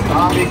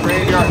 zombie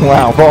graveyard.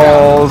 Wow,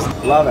 balls.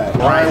 Love it.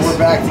 Ryan, we're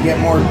back to get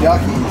more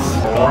duckies.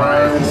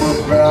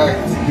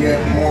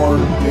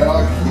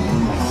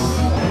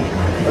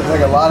 Looks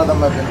like a lot of them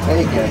have been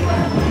taken.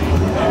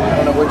 I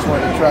don't know which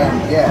one to try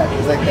and get.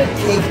 There's like that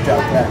cake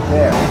duck back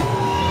there.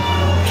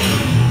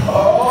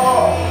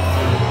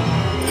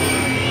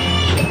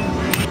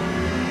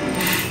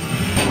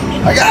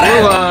 I got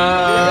it!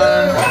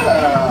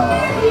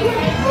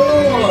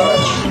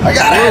 I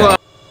got it!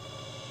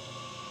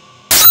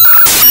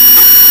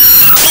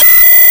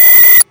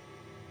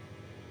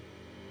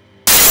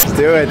 Let's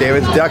do it,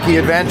 David's Ducky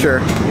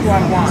Adventure.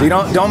 So you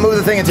don't move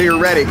the thing until you're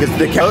ready, because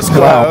the close.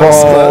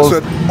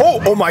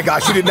 Oh my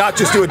gosh, you did not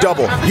just do a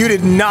double. You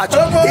did not. He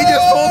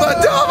just pulled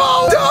a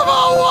double.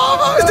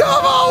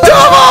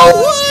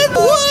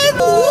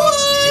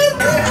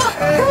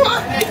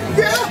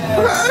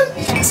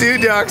 Two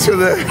ducks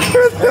with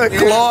a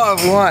claw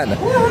of one.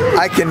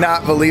 I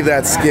cannot believe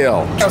that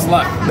skill. That was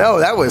luck. No,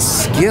 that was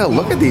skill.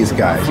 Look at these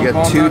guys. You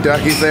got two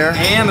duckies there.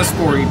 And the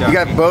sporty duck. You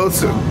got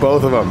both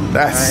of them.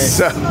 That's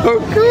so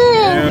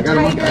cool.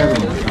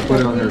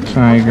 Put it on there.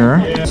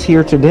 Tiger. It's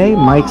here today.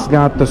 Mike's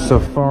got the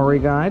safari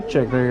guide.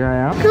 Check that guy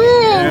out.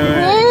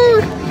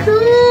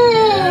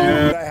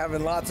 Cool.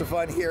 Having lots of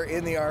fun here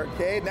in the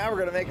arcade. Now we're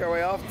gonna make our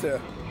way off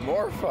to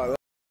more fun.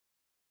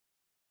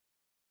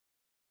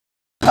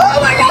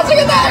 Oh my gosh, look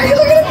at that!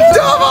 Look at it!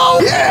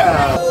 Double!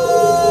 Yeah!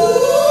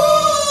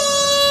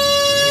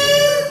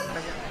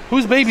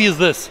 Whose baby is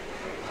this?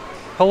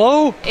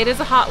 Hello? It is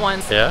a hot one.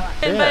 Yeah,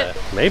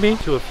 maybe.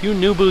 To a few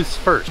new boosts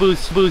first.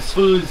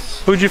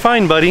 Boosts. Who'd you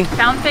find, buddy?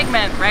 Found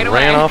Figment right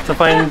away. Ran off to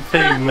find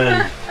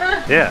Figment.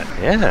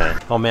 Yeah.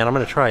 Oh man, I'm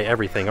gonna try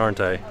everything,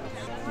 aren't I?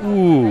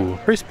 Ooh,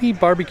 crispy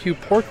barbecue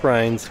pork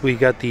rinds. We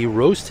got the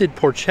roasted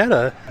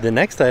porchetta. The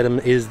next item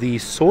is the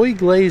soy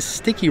glazed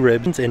sticky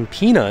ribs and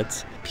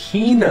peanuts.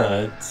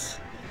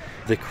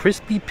 The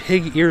crispy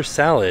pig ear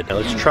salad. Now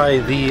let's try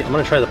I'm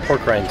gonna try the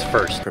pork rinds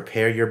first.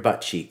 Prepare your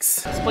butt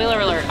cheeks. Spoiler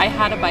alert, I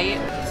had a bite.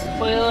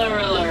 Spoiler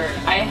alert,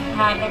 I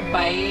had a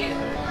bite.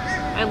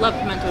 I love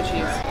pimento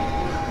cheese.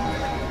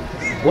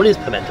 What is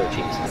pimento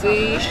cheese?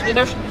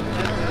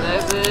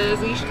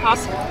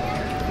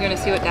 You're gonna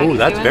see what Daddy's Ooh,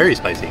 that's doing? very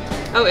spicy.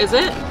 Oh, is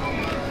it?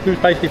 Too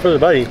spicy for the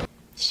buddy.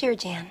 Sure,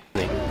 Jan.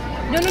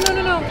 No.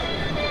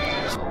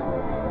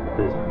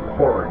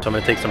 So I'm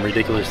gonna take some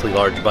ridiculously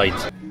large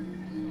bites.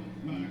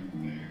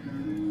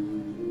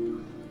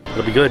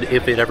 It'll be good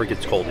if it ever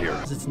gets cold here.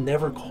 It's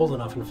never cold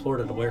enough in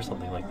Florida to wear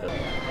something like that.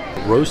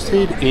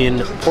 Roasted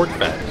in pork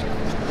fat.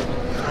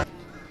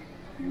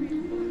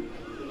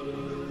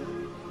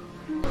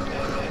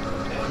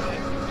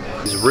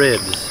 These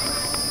ribs.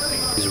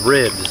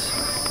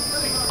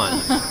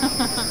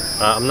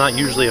 I'm not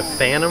usually a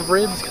fan of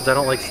ribs because I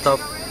don't like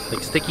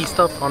sticky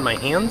stuff on my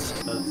hands.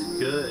 That's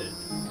good.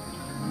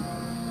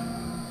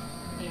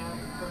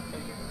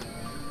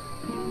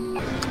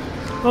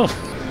 Oh.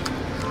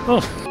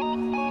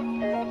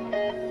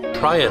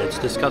 Try it, it's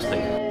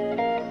disgusting.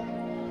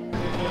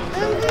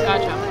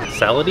 Gotcha.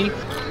 Salady?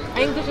 I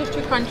think this is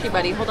too crunchy,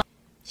 buddy. Hold on.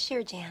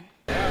 Sure, Jan.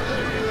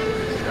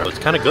 Oh, it's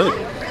kind of good.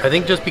 I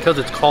think just because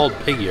it's called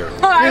pig ear.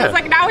 I was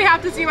like, now we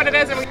have to see what it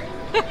is. And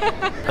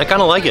I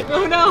kind of like it.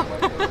 Oh no.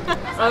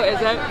 Oh, is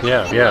it?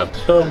 Yeah.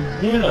 So,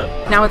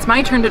 yeah. Now it's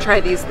my turn to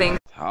try these things.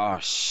 Oh,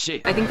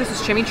 shit. I think this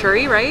is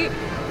chimichurri, right?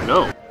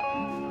 No.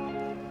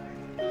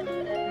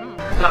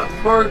 That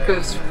pork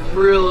is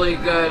really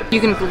good.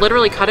 You can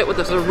literally cut it with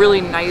this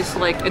really nice,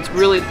 it's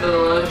really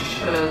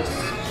delicious.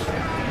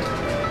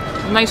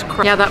 Nice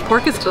crunch. Yeah, that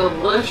pork is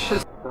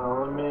delicious.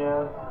 Now let me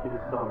ask you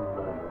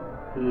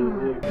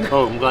something.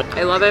 Oh, I'm glad.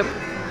 I love it.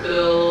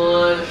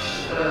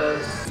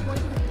 Delicious.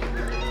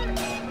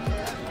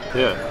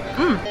 Yeah.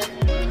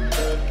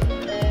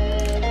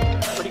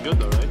 Pretty good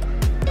though, right?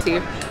 See,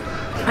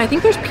 I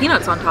think there's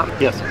peanuts on top.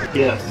 Yes.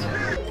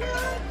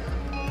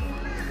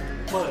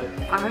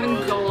 I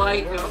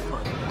like it.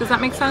 Does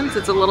that make sense?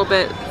 It's a little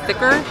bit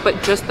thicker,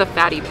 but just the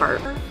fatty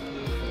part.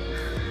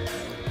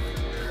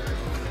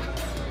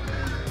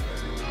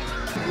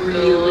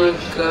 Really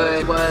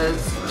good.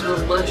 Was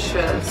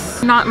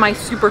delicious. Not my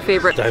super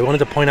favorite. I wanted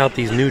to point out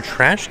these new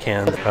trash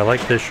cans. I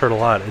like this shirt a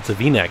lot. It's a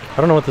V-neck. I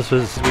don't know what this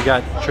is. We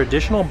got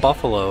traditional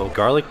buffalo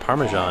garlic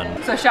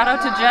parmesan. So shout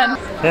out to Jen.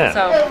 Yeah.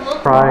 So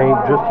try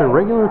just a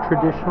regular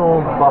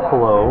traditional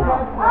buffalo.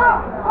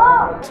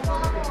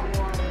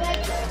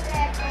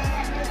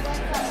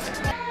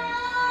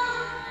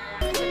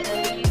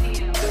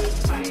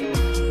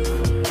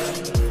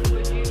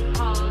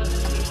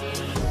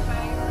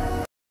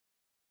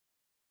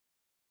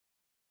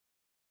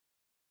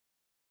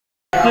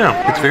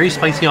 Yeah, it's very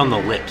spicy on the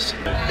lips.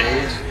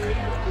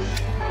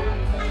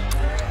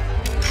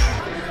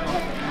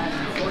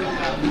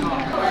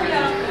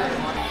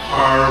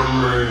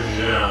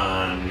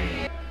 Parmesan.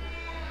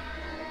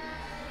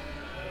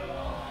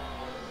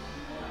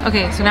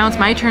 okay, so now it's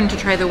my turn to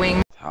try the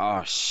wing.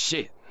 Oh,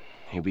 shit.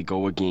 Here we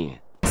go again.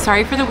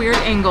 Sorry for the weird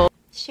angle.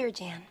 Sure,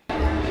 Jan.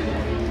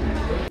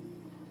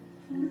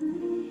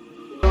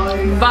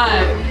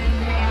 But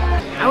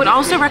I would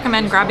also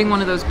recommend grabbing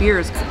one of those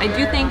beers. I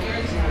think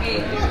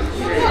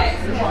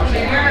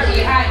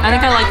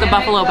I like the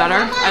buffalo better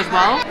as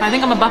well. I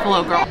think I'm a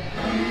buffalo girl.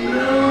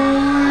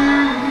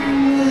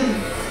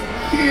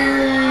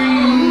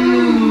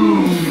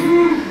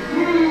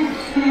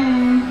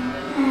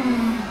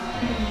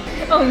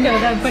 Oh no,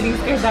 that buddy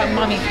scared that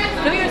mommy.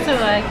 Come here so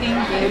I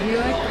can give you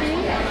a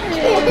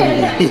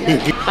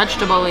kiss.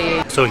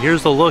 Vegetable-y. So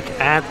here's a look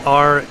at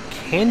our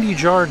candy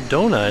jar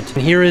donut.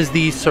 And here is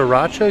the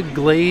sriracha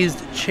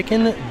glazed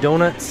chicken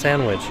donut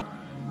sandwich.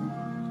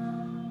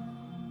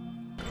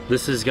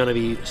 This is gonna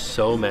be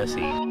so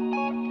messy.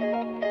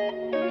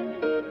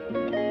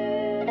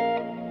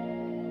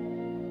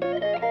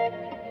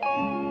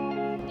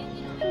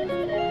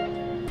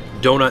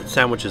 Donut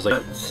sandwiches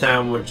like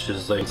sandwich.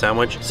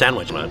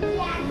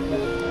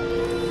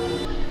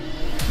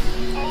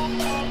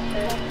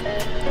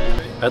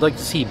 I'd like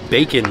to see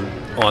bacon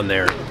on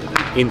there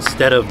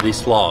instead of the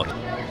slaw.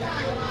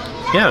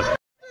 Yeah.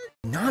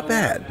 Not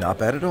bad, not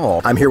bad at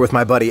all. I'm here with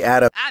my buddy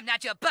Adam. I'm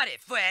not your buddy,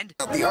 friend.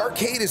 The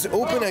arcade is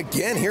open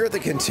again here at the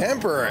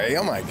Contemporary.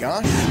 Oh my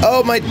gosh.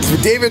 Oh my,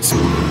 David's,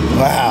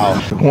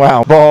 wow.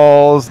 Wow,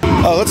 balls.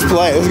 Oh, let's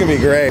play, this is gonna be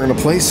great. We're gonna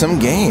play some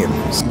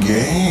games.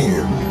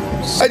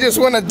 I just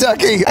won a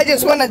ducky. I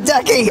just won a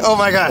ducky. Oh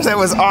my gosh, that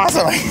was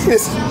awesome.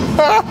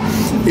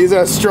 He's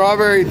a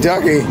strawberry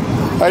ducky.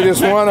 I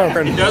just won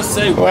him. He does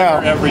say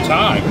winner every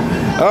time.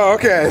 Oh,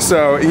 okay,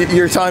 so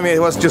you're telling me it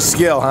wasn't just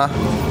skill, huh?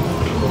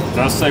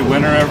 Does say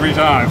winner every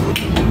time.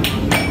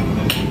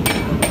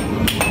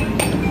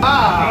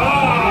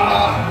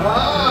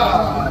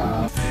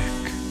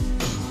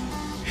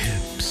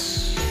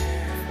 Hips.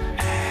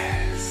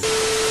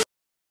 Ass.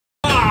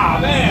 Ah,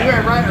 man.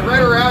 Yeah,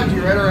 right around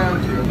you, right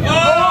around you. Oh,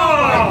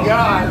 my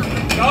God.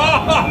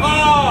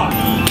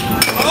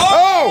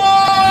 Oh!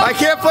 I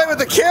can't play with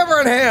the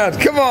camera in hand.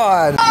 Come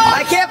on.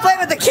 I can't play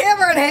with the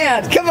camera in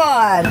hand. Come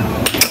on.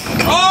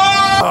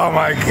 Oh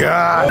my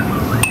God.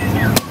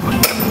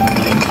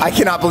 I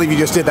cannot believe you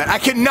just did that. I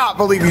cannot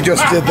believe you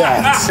just did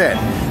that. That's it.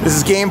 This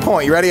is game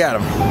point. You ready,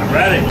 Adam? I'm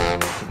ready.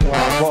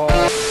 All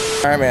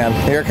right, man.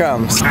 Here it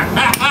comes.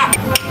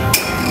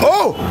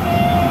 Oh!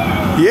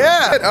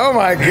 Yeah! Oh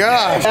my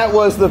gosh. That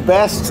was the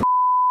best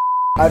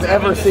I've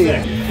ever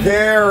seen.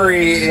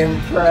 Very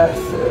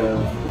impressive.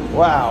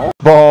 Wow.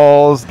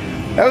 Balls.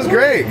 That was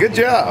great. Good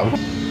job.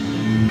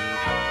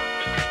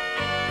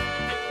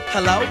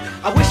 Hello?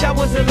 I wish I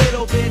was a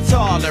little bit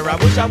taller. I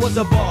wish I was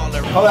a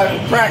baller. Hold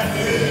on,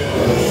 practice.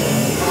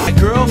 A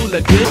girl who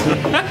looked good.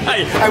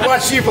 I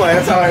watched you play,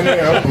 that's how I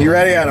knew. You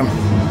ready, Adam?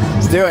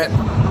 Let's do it.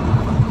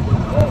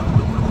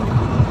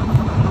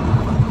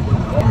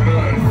 We're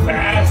moving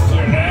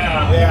faster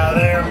now. Yeah,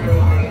 they're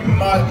moving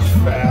much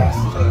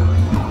faster.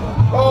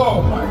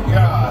 Oh my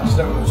gosh,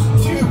 that was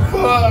too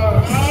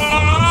close.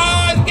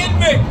 Ah, it's getting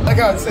me. Look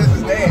how it says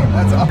his name.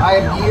 That's all. I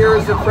have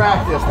years of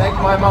practice. Thank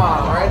my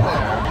mom, right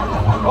there.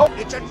 Oh,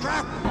 it's a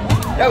trap.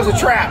 That was a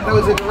trap. That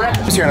was a direct.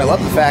 And I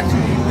love the fact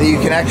that you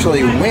can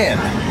actually win.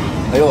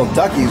 The little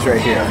duckies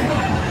right here.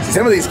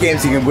 Some of these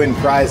games you can win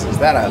prizes.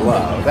 That I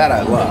love. That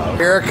I love.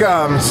 Here it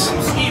comes.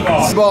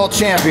 Skee-ball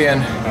champion.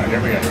 All right,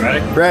 here we go.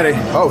 Ready? Ready.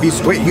 Oh,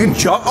 wait, you can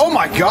juggle. Oh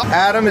my God.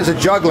 Adam is a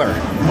juggler.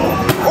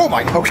 Oh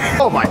my, okay.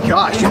 Oh my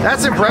gosh,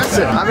 that's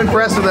impressive. I'm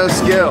impressed with those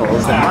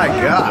skills. My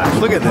gosh,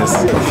 look at this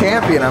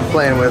champion I'm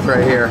playing with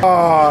right here.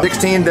 Oh,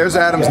 16, there's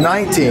Adam's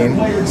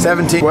 19,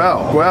 17,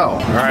 12. All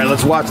right,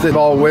 let's watch this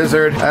ball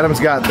wizard. Adam's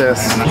got this.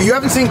 You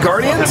haven't seen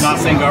Guardians? I have not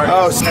seen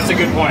Guardians. Oh, that's a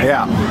good point.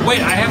 Yeah. Wait,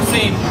 I have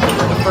seen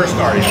the first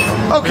Guardians.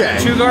 Okay.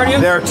 Two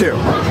Guardians? There are two.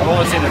 I've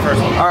only seen the first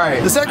one. All right,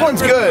 the second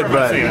one's good,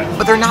 but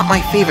they're not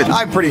my favorite.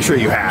 I'm pretty sure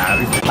you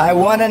have. I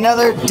won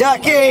another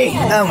ducky.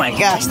 Oh my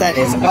gosh, that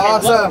is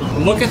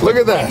awesome. Look at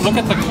that. Look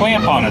at the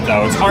clamp on it,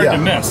 though. It's hard to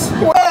miss.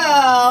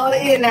 Well,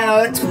 you know,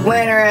 it's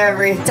winner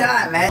every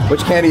time, man.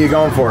 Which candy are you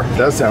going for? It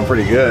does sound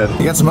pretty good.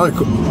 You got some other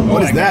cool.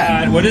 What is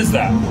that? God, what is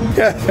that?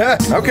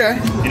 Okay.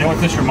 You know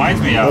what this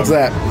reminds me of? What's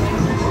that?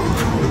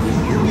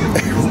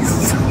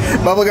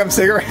 Bubblegum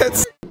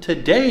cigarettes?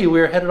 Today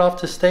we're headed off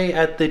to stay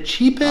at the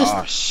cheapest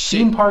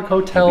theme park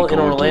hotel in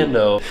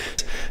Orlando.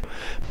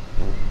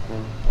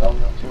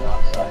 Welcome to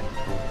outside.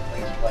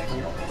 Please place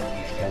your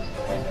keys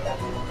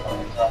on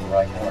the top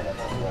right corner.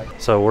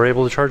 So we're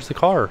able to charge the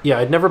car. Yeah,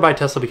 I'd never buy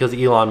Tesla because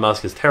Elon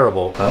Musk is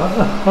terrible.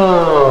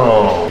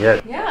 Oh.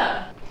 Yeah.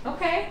 Yeah.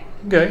 Okay.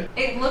 Okay.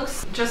 It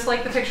looks just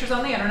like the pictures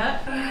on the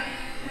internet.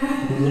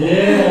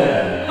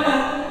 Yeah.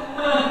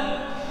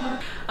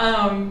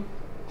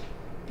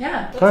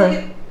 Yeah. All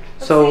right.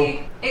 So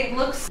it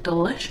looks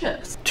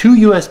delicious. Two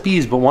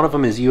USBs, but one of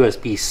them is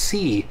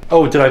USB-C.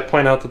 Oh, did I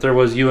point out that there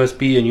was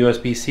USB and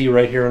USB-C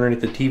right here underneath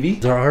the TV?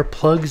 There are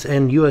plugs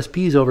and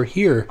USBs over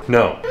here.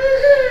 No.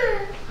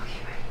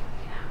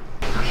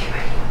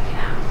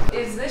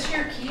 Is this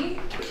your key?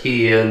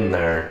 Key in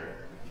there.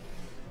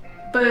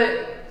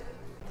 But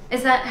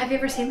have you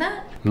ever seen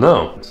that?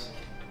 No.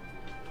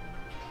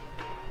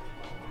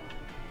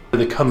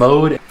 The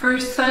commode. For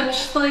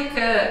such like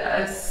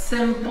a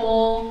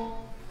simple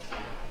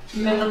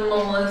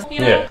minimalist, you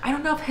know, yeah. I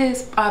don't know if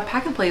his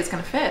pack and play is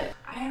gonna fit.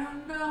 I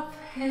don't know if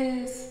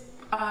his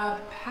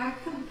pack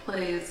and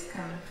play is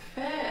gonna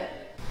fit.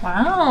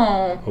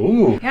 Wow.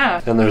 Ooh.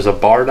 Yeah. And there's a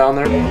bar down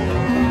there.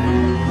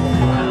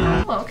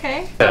 Oh,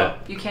 okay. Yeah.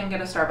 You can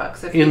get a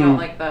Starbucks if you don't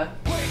like the.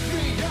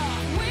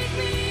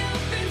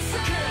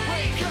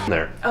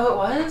 there. Oh, it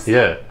was?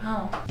 Yeah.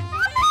 Oh.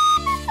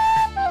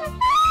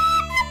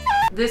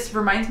 This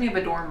reminds me of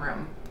a dorm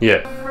room.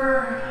 Yeah.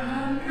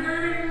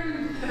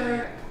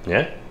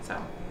 Yeah? So.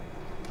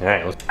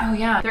 Alright, let's... Oh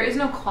yeah, there is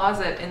no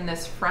closet in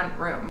this front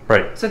room.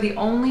 Right. So the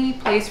only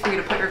place for you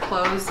to put your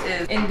clothes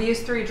is in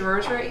these 3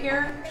 drawers right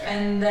here,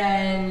 and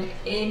then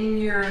in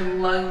your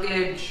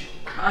luggage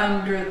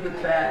under the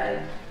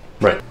bed.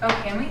 Right. Oh,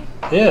 can we?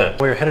 Yeah.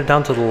 We're headed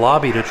down to the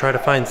lobby to try to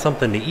find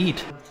something to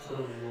eat.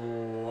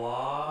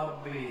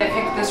 I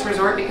picked this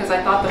resort because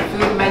I thought the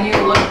food menu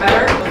looked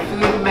better. The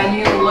food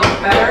menu looked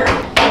better.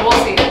 We'll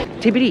see.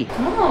 TBD.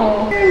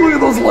 Oh. Look at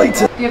those lights.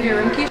 Do you have your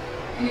room key?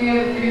 Do you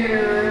have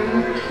your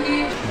room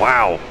key?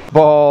 Wow.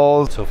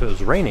 Balls. So if it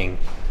was raining,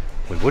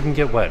 we wouldn't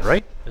get wet,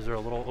 right? Is there a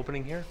little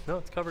opening here? No,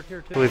 it's covered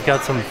here too. We've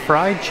got some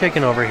fried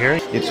chicken over here.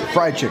 It's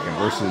fried chicken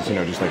versus, you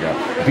know, just like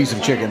a piece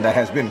of chicken that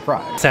has been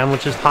fried.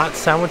 Sandwiches, hot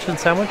sandwich and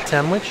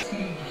sandwich.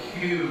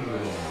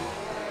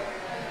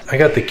 I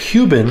got the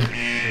Cuban.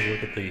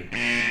 Look at the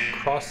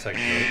cross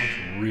section. It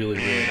looks really,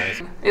 really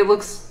nice. It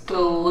looks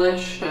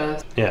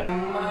delicious. Yeah.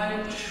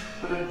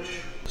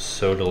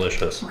 So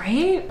delicious.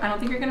 Right? I don't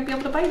think you're gonna be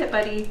able to bite it,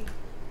 buddy.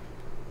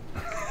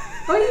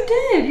 Oh, you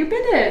did. You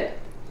bit it.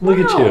 Look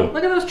at you.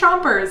 Look at those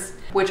chompers,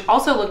 which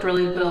also looked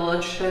really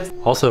delicious.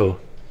 Also,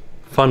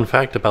 fun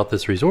fact about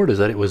this resort is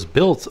that it was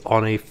built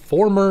on a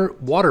former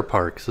water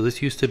park. So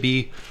this used to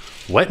be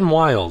Wet and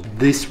Wild.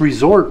 This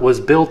resort was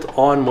built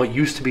on what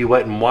used to be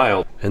Wet and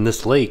Wild. And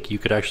this lake, you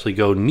could actually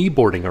go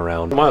kneeboarding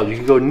around. Wild, you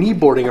could go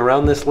kneeboarding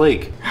around this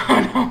lake.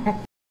 Oh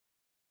no.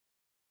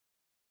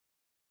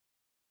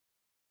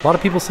 A lot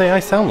of people say I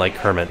sound like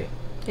Kermit.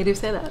 They do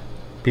say that.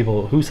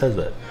 People, who says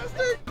that?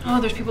 Oh,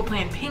 there's people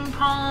playing ping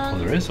pong. Oh,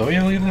 there is? Oh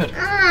yeah, look at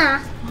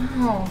that.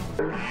 Oh.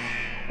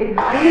 It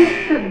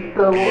tasted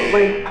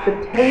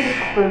the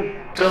taste was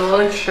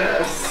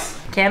delicious.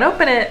 Can't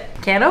open it.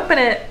 Can't open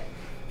it.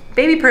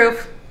 Baby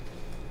proof.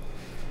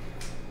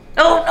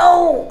 Oh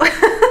no!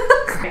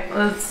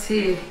 Let's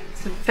see.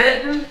 Is it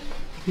fitting?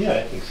 Yeah,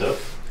 I think so.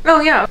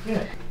 Oh yeah.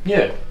 Yeah.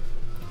 Yeah.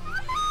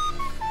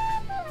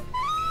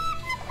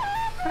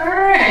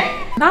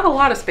 Alright. Not a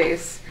lot of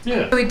space.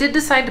 Yeah. So we did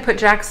decide to put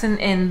Jackson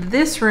in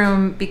this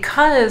room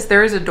because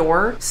there is a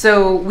door,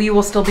 so we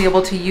will still be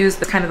able to use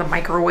the kind of the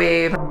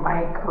microwave.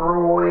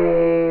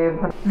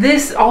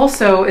 This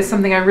also is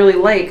something I really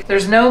like.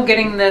 There's no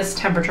getting this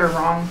temperature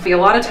wrong. A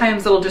lot of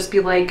times it'll just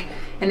be like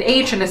an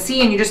H and a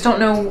C and you just don't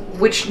know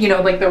which, you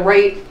know, like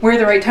where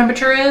the right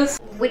temperature is.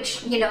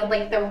 Which, you know,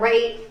 like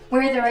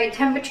where the right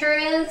temperature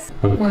is.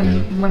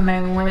 When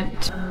I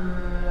went.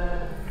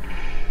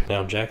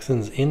 Now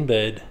Jackson's in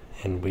bed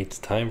and it's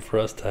time for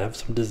us to have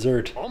some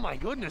dessert. Oh my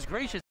goodness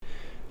gracious.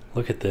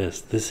 Look at this.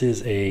 This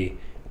is a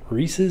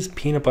Reese's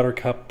Peanut Butter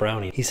Cup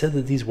Brownie. He said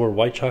that these were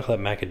white chocolate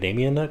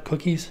macadamia nut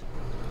cookies.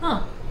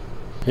 Huh.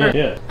 Yeah,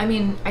 yeah. I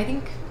mean, I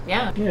think,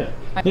 yeah. Yeah,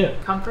 yeah.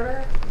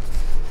 Comforter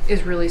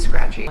is really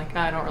scratchy. Like,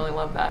 I don't really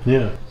love that.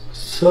 Yeah.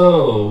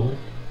 So,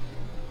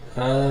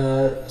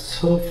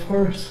 so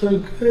far so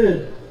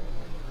good.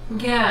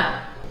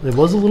 Yeah. It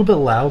was a little bit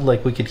loud,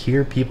 like we could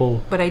hear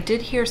people. But I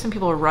did hear some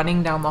people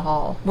running down the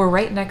hall. We're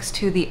right next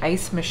to the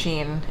ice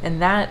machine,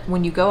 and that,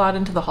 when you go out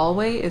into the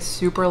hallway, is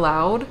super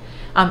loud.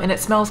 And it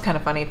smells kind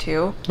of funny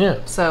too.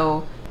 Yeah.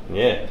 So.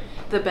 Yeah.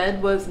 The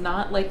bed was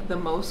not like the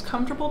most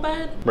comfortable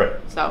bed. Right.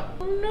 So.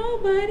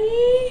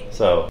 Nobody.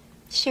 So.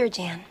 Sure,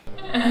 Jan.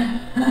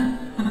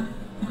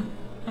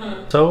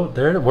 So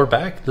there, we're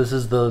back. This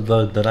is the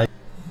night.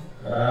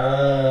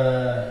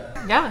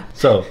 Yeah.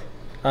 So,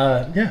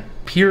 yeah,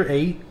 Pier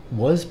 8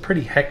 was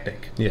pretty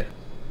hectic. Yeah.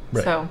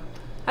 Right. So,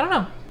 I don't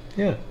know.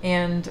 Yeah.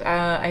 And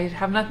I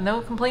have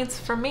no complaints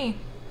from me.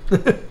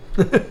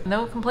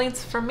 No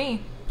complaints from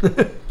me.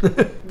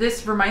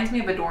 This reminds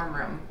me of a dorm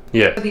room.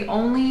 Yeah. So the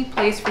only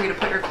place for you to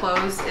put your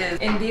clothes is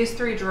in these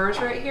 3 drawers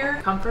right here.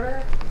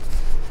 Comforter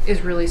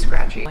is really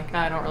scratchy. Like,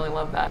 I don't really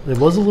love that. It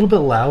was a little bit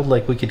loud,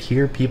 like we could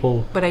hear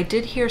people. But I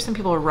did hear some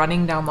people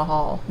running down the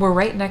hall. We're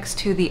right next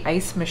to the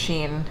ice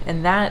machine,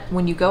 and that,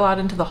 when you go out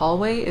into the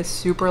hallway, is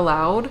super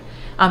loud.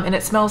 And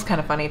it smells kind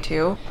of funny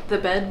too. The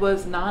bed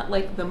was not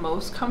like the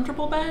most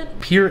comfortable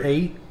bed. Pier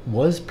 8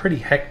 was pretty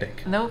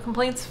hectic. No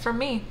complaints from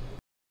me.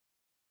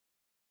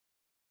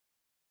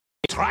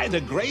 Try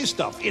the gray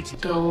stuff. It's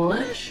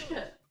delicious.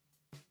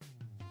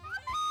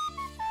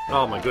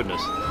 Oh my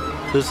goodness.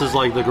 This is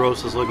like the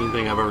grossest looking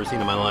thing I've ever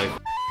seen in my life.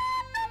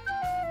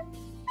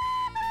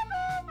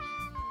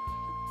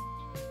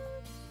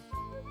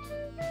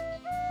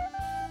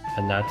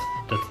 And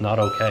that's not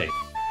okay.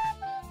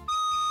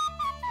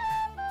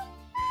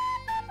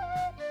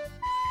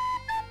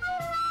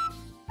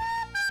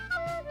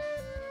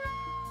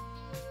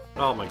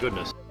 Oh my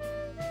goodness.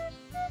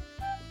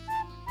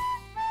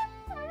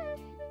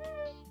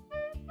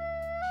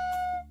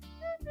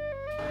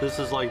 This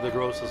is like the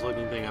grossest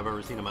looking thing I've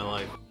ever seen in my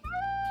life.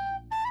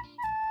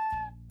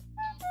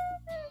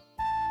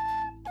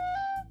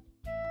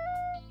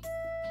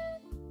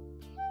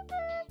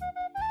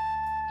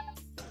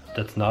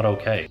 That's not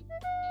okay.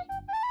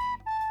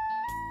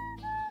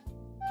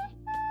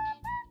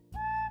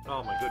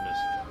 Oh my goodness.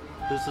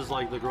 This is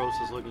like the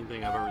grossest looking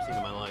thing I've ever seen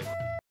in my life.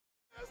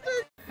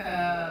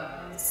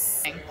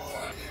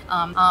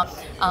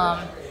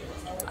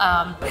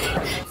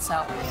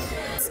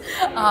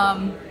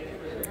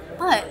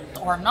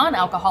 Or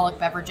non-alcoholic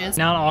beverages.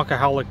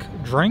 Non-alcoholic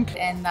drink.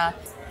 And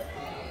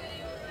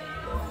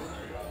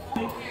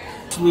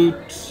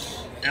Absolute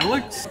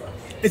Alex.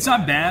 It's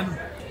not bad.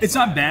 It's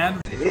not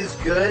bad. It is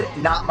good,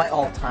 not my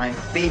all-time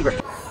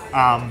favorite.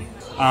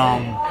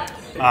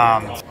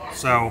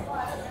 So,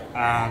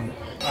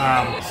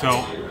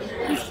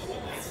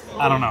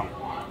 I don't know,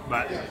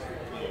 but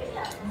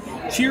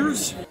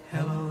cheers.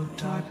 Hello,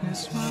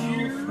 darkness,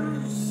 my old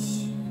friend.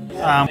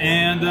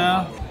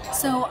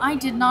 So I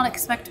did not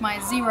expect my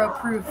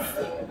zero-proof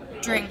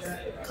drink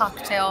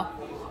cocktail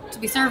to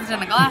be served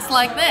in a glass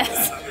like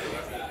this.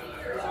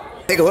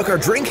 Take a look, our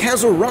drink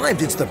has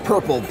arrived. It's the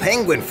Purple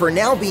Penguin, for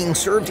now being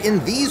served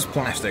in these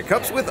plastic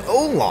cups with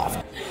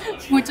Olaf.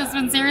 Which has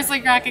been seriously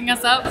cracking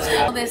us up.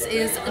 This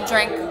is a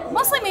drink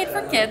mostly made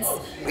for kids.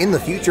 In the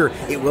future,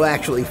 it will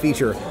actually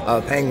feature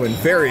a penguin.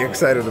 Very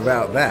excited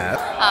about that.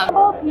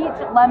 Purple, peach,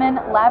 lemon,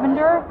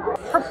 lavender.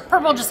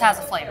 Purple just has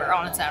a flavor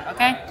on its own,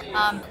 okay?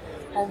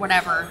 Or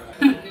whatever.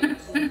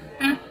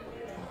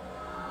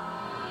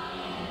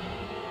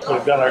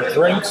 We've got our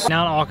drinks.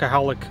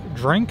 Non-alcoholic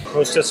drink.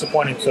 Most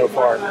disappointing so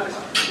far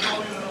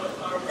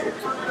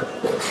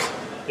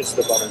is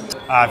the butter.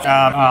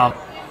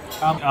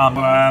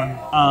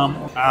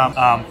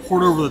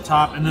 Poured over the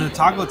top, and then the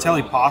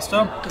tagliatelle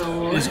pasta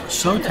is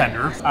so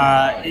tender.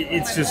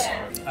 It's just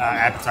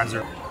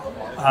appetizer.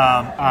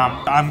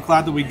 I'm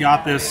glad that we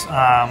got this.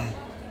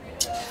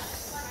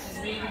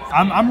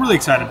 I'm really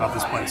excited about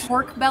this place.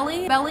 Pork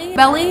belly.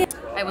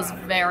 I was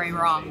very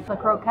wrong. The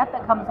croquette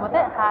that comes with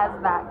it has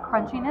that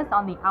crunchiness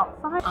on the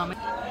outside.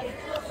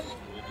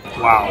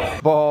 Wow.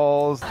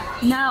 Balls.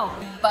 No,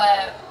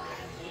 but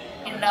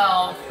you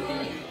know,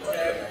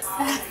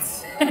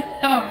 that's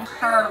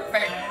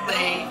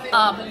perfectly.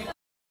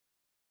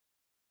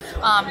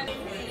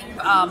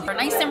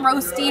 Nice and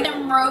roasty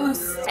and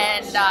roast,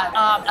 and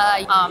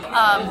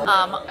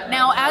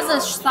now as a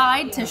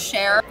side to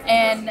share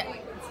and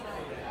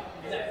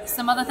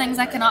some other things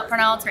I cannot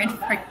pronounce right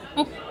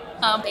now.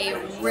 A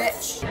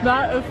rich.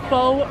 That is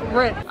so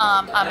rich.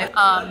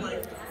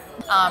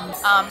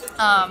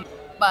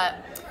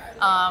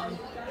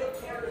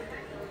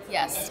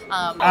 Yes.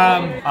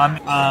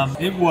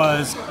 It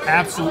was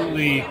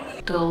absolutely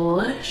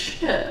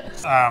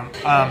delicious.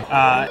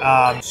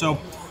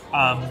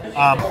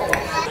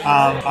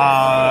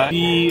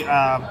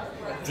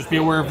 Just be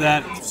aware of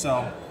that.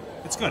 So,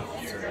 it's good.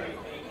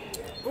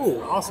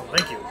 Ooh, awesome!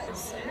 Thank you.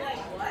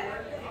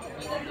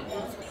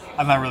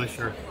 I'm not really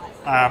sure.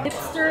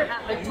 Hipster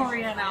at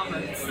Victoria and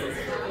Albert's.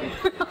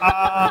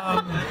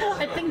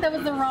 I think that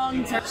was the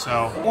wrong term.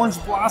 So, orange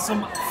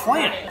blossom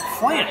flan.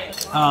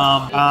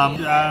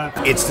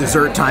 It's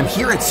dessert time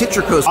here at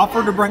Citrico's.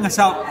 Offered to bring us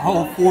out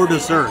all 4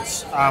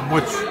 desserts,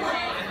 which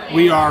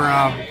we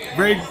are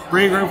very,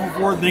 very grateful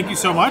for. Thank you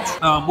so much.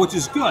 Which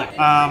is good.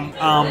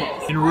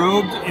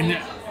 Enrobed in.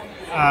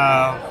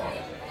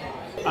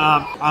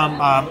 Not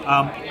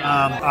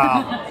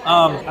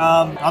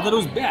that it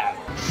was bad.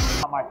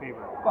 Not my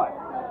favorite, but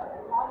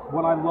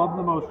what I loved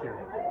the most here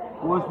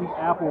was the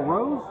apple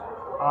rose.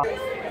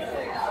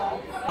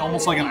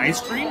 Almost like an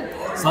ice cream.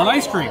 It's not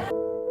ice cream.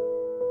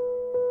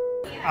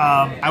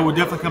 I would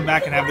definitely come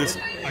back and have this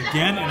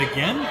again and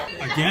again,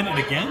 again and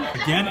again,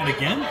 again and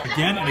again,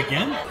 again and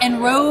again.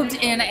 Enrobed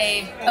in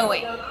a. Oh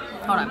wait,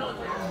 hold on.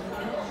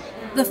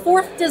 The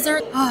 4th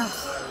dessert.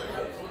 It's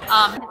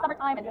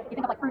summertime, and you think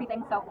of like fruity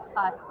things, so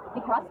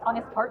the crust on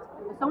this tart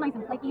is so nice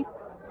and flaky.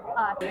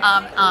 I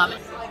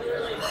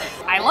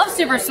love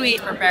super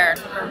sweet. Prepared.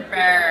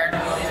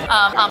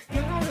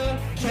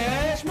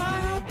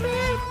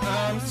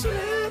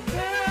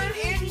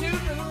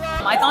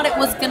 I thought it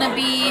was gonna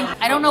be.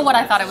 I don't know what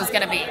I thought it was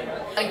gonna be.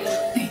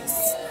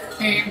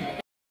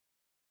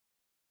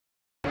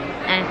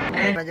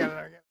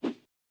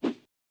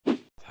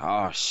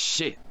 Oh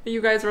shit.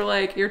 You guys were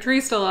like, your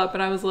tree's still up,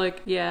 and I was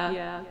like,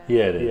 yeah.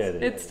 Yeah, it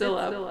is. It's still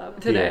up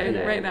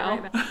today, right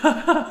now.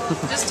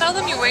 Just tell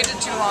them you waited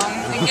too long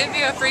and give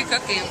you a free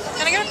cookie.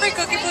 Can I get a free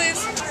cookie,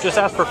 please? Just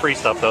ask for free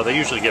stuff, though. They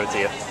usually give it to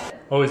you.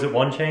 Oh, is it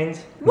one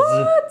chains?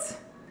 What?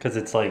 Because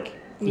it's like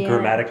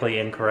grammatically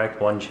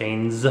incorrect, one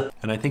chains.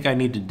 And I think I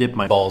need to dip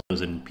my balls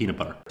in peanut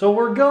butter. So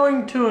we're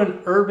going to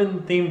an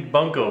urban-themed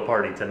bunko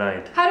party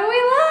tonight. How do we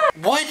laugh?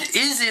 What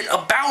is it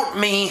about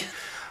me?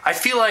 I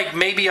feel like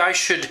maybe I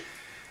should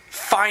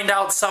find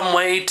out some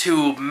way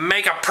to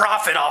make a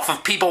profit off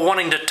of people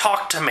wanting to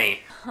talk to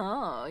me.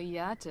 Oh,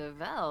 ja, te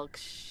welk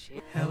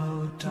shit.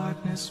 Hello,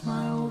 darkness,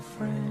 my old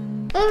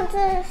friend.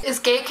 Is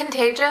gay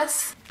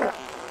contagious?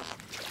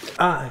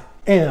 I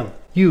am,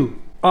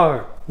 you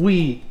are,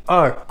 we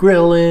are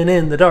grilling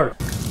in the dark.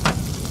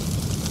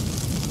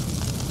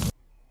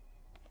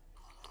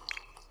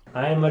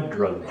 I'm a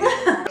drug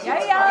dealer.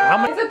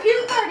 Yeah. It's a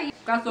puke party.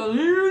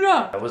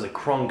 Gasolina. That was a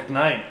crunk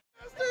night.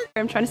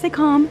 I'm trying to stay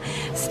calm.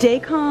 Stay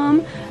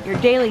calm. Your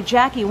daily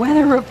Jackie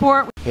weather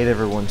report. Hey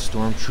everyone,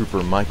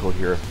 Stormtrooper Michael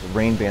here. The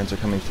rain bands are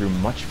coming through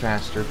much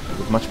faster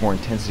with much more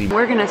intensity.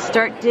 We're gonna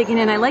start digging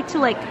in. I like to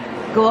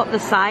go up the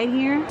side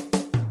here.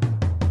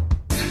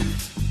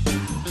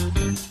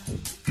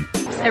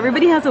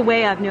 Everybody has a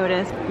way, I've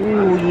noticed.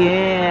 Ooh,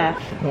 yeah.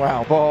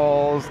 Wow,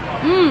 balls.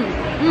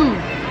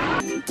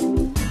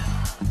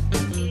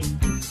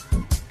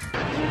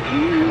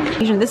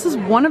 This is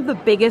one of the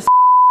biggest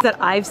that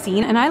I've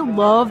seen, and I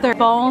love their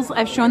balls.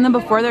 I've shown them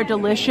before, they're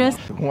delicious.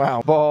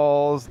 Wow,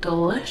 balls.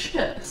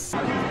 Delicious. We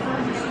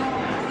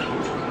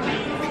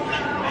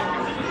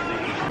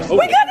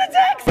got the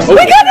text! We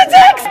got the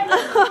text!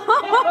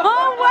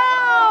 Oh,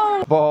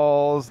 wow!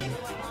 Balls.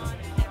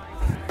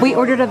 We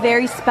ordered a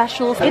very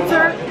special. It's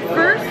our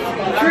first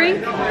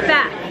drink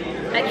back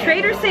at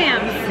Trader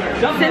Sam's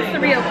since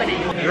the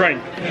reopening.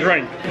 Drink.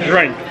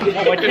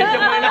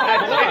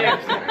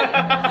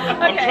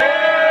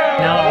 Okay.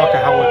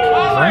 Non-alcoholic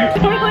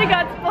drink? Totally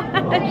got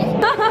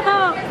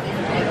splashed.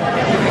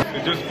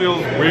 It just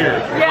feels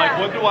weird. Yeah. Like,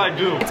 what do I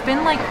do? It's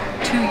been like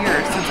 2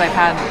 years since I've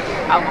had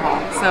alcohol,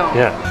 so.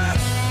 Yeah.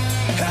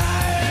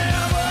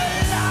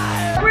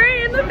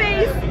 We're in the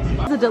base.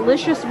 It's a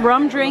delicious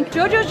rum drink.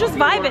 JoJo's just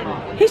vibing.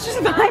 He's just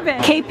vibing.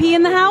 KP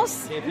in the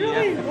house.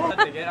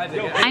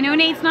 I know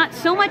Nate's not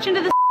so much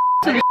into the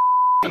so the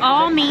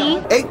all me.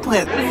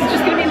 Eggplant. This is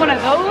just gonna be one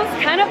of those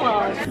kind of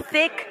vlogs.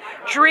 Thick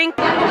drink.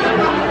 Wait,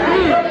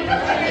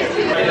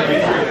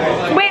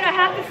 I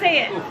have to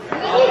say it.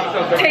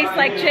 Tastes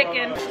like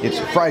chicken. It's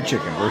fried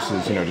chicken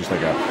versus, you know, just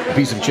like a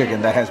piece of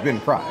chicken that has been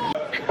fried.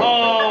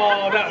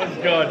 Oh, that was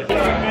good. 2,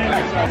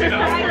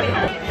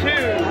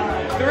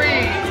 3,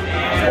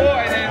 4,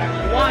 and then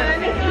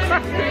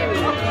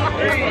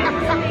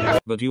 1.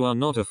 But you are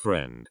not a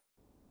friend.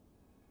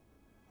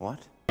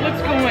 What?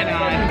 What's going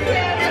on?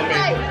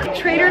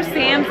 Trader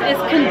Sam's is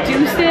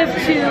conducive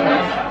to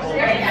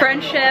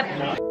friendship.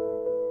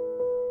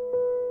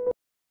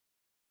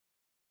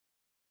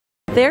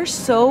 They're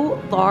so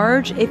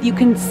large, if you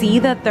can see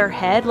that their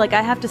head, like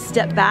I have to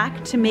step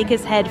back to make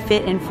his head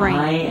fit in frame.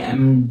 I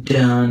am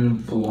done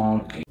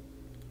vlogging.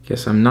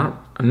 Guess I'm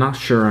not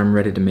sure I'm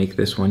ready to make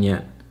this one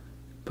yet,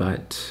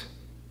 but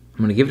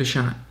I'm gonna give it a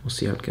shot. We'll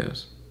see how it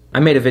goes. I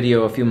made a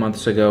video a few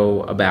months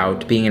ago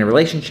about being in a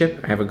relationship.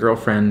 I have a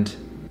girlfriend,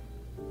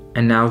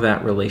 and now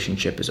that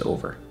relationship is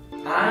over.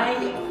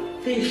 I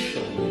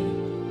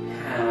officially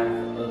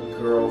have a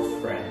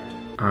girlfriend.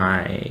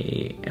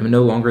 I am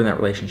no longer in that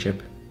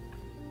relationship.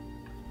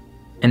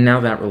 And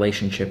now that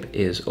relationship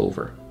is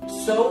over.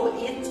 So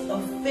it's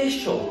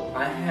official.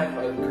 I have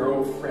a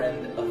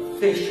girlfriend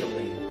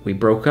officially. We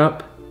broke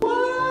up.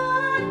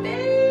 What?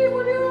 Hey,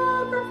 what do you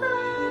want,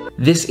 girlfriend?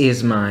 This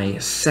is my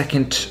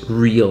second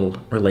real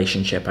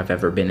relationship I've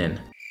ever been in.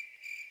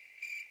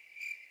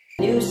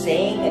 A new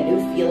saying, a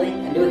new feeling,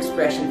 a new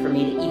expression for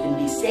me to even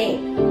be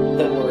saying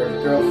the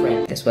word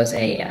girlfriend. This was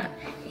a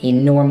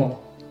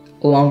normal,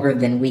 longer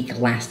than week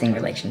lasting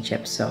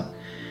relationship, so.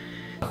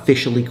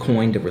 Officially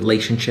coined a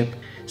relationship.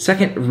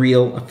 Second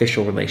real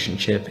official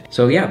relationship.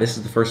 So yeah, this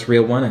is the first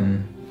real one,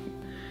 and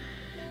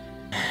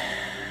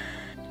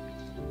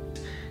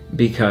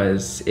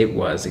because it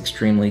was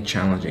extremely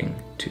challenging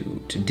to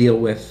deal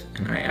with,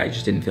 and I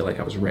just didn't feel like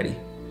I was ready.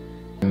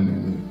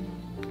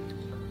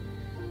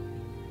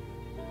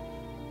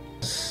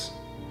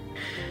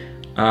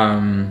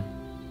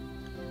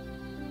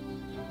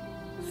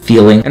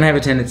 Feeling, and I have a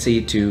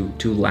tendency to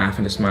laugh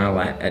and to smile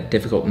at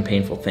difficult and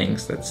painful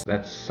things.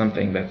 That's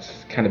something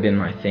that's kind of been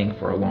my thing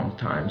for a long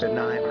time. And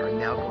I are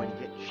now going to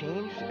get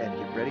changed and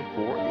get ready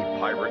for a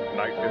pirate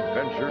night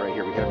adventure. Right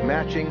here we have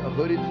matching a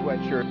hooded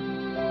sweatshirt.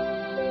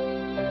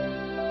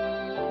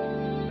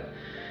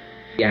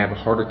 I have a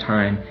harder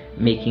time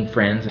making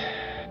friends,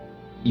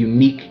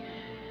 unique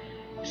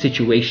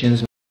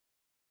situations.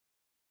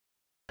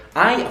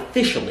 I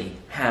officially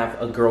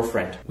have a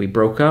girlfriend. We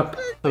broke up.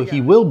 So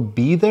he will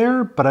be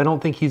there, but I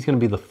don't think he's going to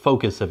be the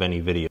focus of any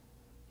video.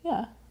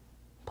 Yeah.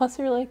 Plus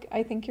you're like,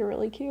 I think you're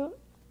really cute.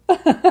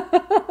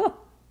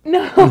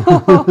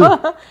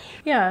 No.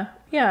 Yeah.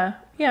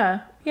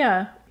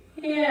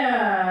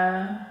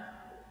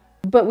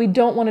 But we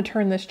don't want to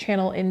turn this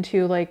channel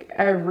into like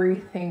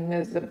everything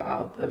is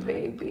about the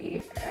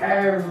baby.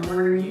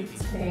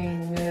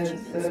 Everything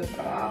is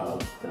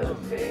about the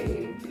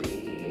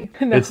baby.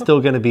 No. It's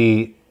still going to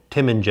be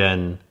Tim and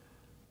Jen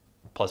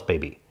plus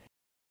baby.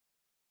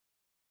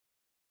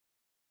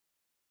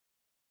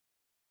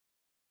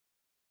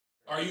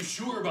 Are you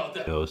sure about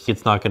that?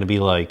 It's not going to be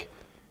like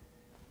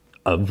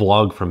a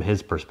vlog from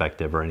his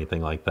perspective or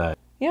anything like that.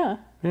 Yeah.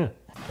 Yeah.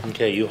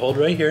 Okay, you hold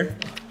right here.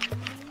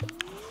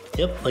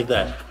 Yep, like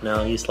that.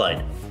 Now you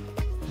slide.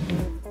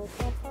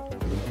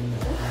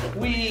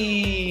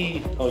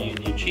 Whee! Oh, you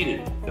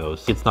cheated.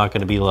 It's not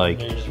going to be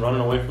like You're just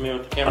running away from me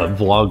with the camera. a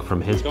vlog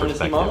from his Going to see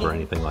perspective Mommy? or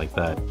anything like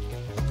that.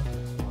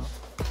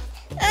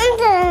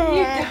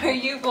 Are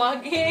you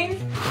vlogging?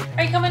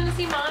 Are you coming to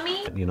see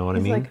mommy? You know what I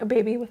He's mean? like a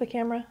baby with a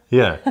camera.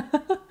 Yeah.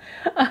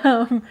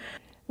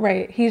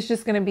 Right. He's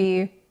just gonna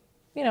be,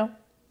 you know,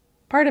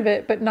 part of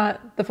it, but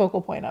not the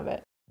focal point of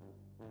it.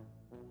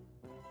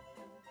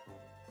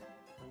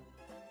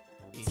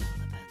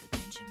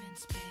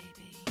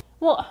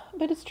 Well,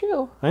 but it's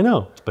true. I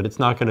know, but it's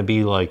not going to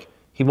be like,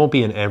 he won't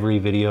be in every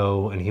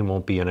video and he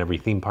won't be in every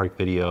theme park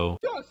video.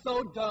 You're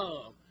so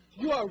dumb.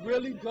 You are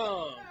really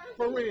dumb.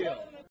 For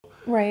real.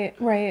 Right,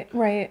 right,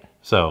 right.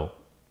 So.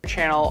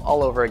 Channel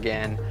all over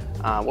again,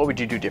 what would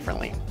you do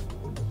differently?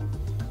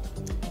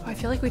 Oh, I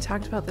feel like we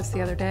talked about this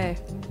the other day.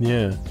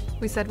 Yeah.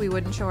 We said we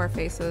wouldn't show our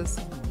faces.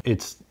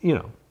 It's, you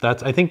know,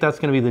 I think that's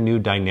going to be the new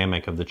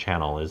dynamic of the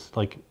channel is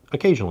like,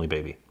 occasionally,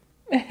 baby.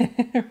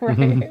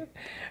 Right,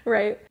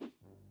 right.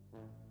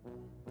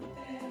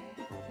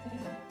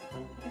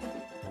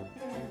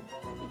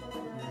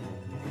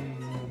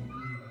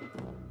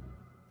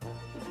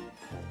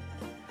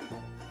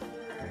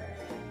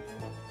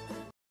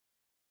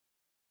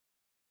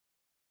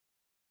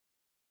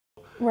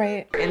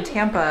 Right. In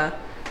Tampa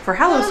for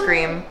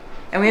Hallowscream,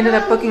 and we ended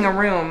up booking a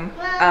room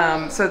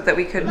so that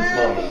we could.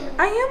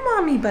 I am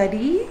mommy,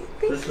 buddy.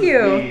 Thank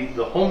you. This is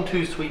the Home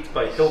 2 Suites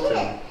by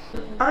Hilton.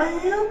 I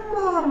am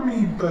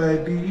mommy,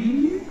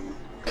 buddy.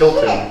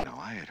 Hilton. Now,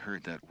 I had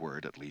heard that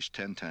word at least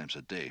 10 times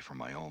a day from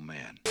my old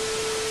man.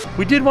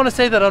 We did want to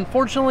say that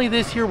unfortunately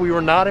this year we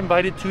were not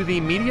invited to the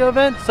media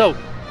event, so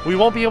we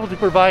won't be able to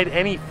provide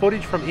any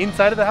footage from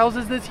inside of the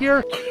houses this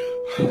year.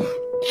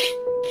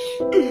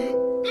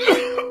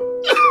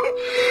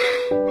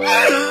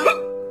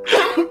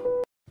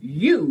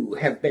 You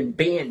have been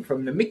banned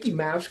from the Mickey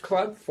Mouse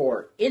Club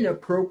for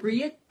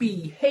inappropriate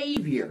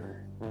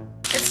behavior.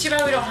 It's too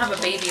bad we don't have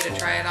a baby to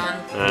try it on.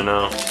 I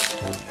know.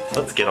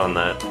 Let's get on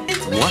that.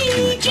 What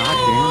in the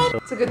goddamn?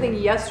 It's a good thing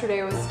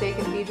yesterday was steak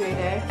and BJ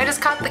day. I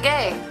just caught the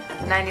gay.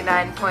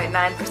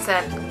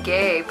 99.9%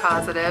 gay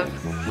positive.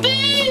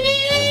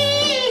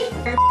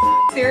 Are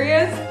you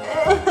serious?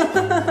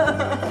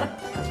 I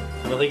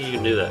don't think you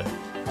can do that.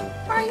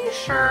 Are you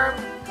sure?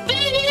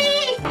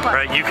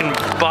 Right, you can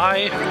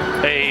buy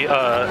a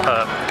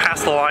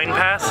pass the line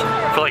pass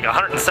for like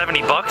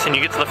 170 bucks and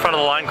you get to the front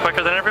of the line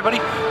quicker than everybody,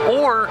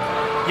 or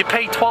you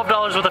pay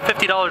 $12 with a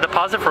 $50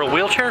 deposit for a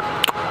wheelchair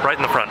right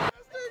in the front.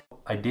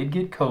 I did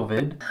get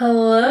COVID.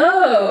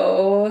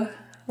 Hello,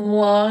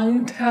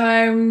 long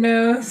time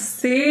no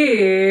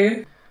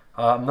see.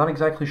 I'm not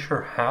exactly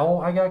sure how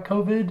I got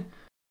COVID.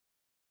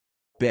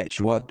 Bitch,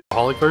 what?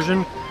 Alcoholic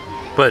version,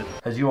 but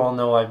as you all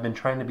know, I've been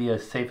trying to be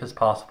as safe as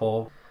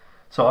possible.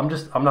 So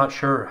I'm not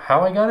sure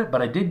how I got it,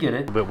 but I did get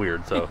it. A bit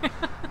weird, so.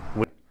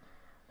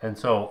 And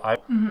so I...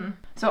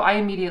 So I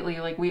immediately,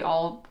 like, we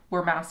all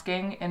were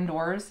masking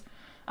indoors.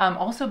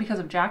 Also because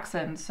of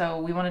Jackson, so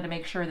we wanted to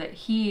make sure that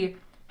he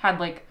had,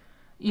 like,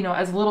 you know,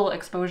 as little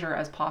exposure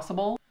as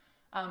possible.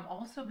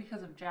 Also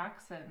because of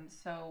Jackson,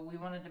 so we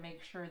wanted to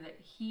make sure that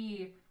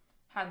he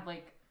had,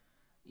 like,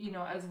 you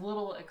know, as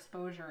little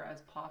exposure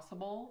as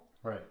possible.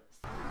 Right.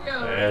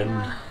 Yeah.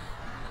 And...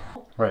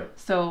 Right.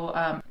 So,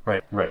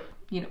 Right.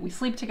 You know, we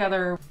sleep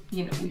together,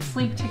 you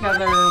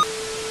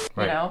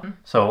know.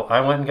 So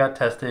I went and got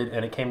tested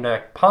and it came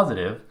back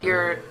positive.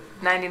 You're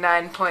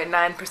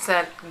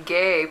 99.9%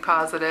 gay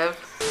positive.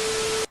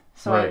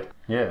 So right.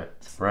 Yeah.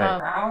 Right.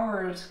 For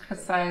hours,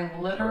 because I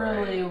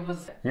literally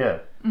was. Yeah.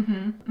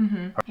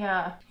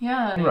 Yeah.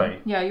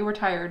 Right. Yeah, you were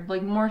tired,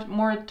 like more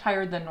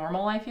tired than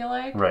normal, I feel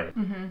like. Right.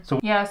 So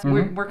yes,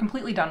 we're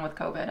completely done with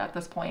COVID at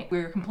this point.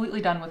 We're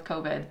completely done with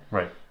COVID.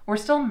 Right. We're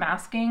still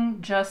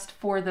masking just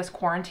for this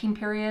quarantine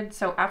period.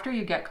 So after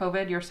you get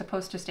COVID, you're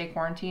supposed to stay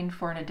quarantined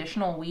for an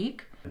additional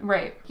week.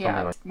 Right.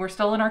 Yeah. We're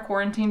still in our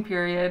quarantine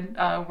period.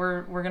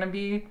 We're gonna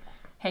be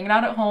hanging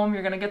out at home.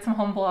 You're gonna get some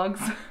home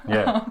vlogs.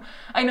 Yeah.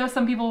 I know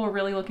some people were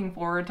really looking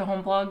forward to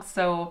home vlogs,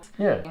 so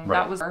yeah,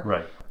 that was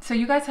right. So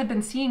you guys had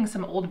been seeing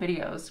some old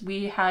videos.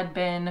 We had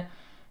been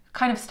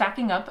kind of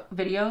stacking up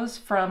videos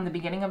from the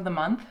beginning of the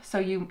month. So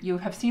you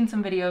have seen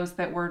some videos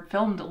that were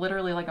filmed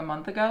literally like a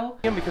month ago.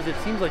 Yeah, because it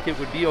seems like it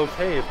would be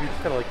okay if you just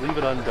kind of like leave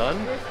it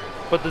undone,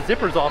 but the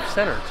zipper's off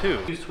center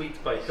too. 2 Suites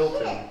by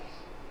Hilton,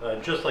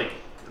 just like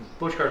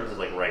Busch Gardens is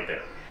like right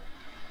there.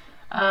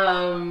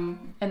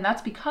 And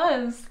that's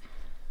because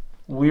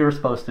we were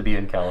supposed to be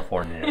in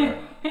California.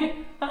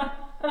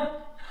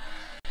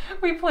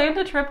 We planned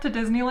a trip to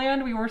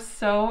Disneyland. We were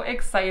so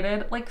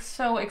excited, like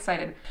so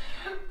excited.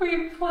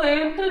 We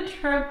planned a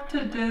trip to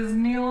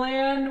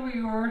Disneyland.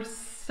 We were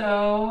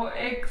so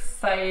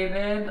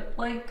excited,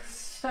 like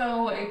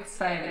so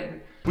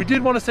excited. We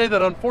did want to say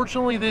that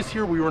unfortunately this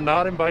year we were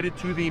not invited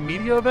to the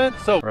media event,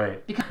 so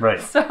right.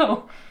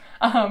 So,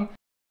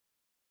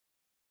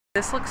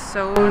 this looks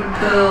so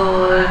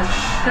delicious.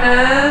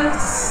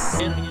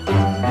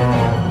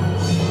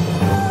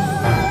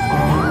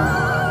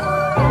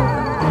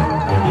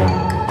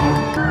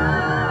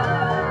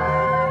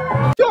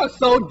 You're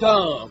so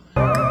dumb.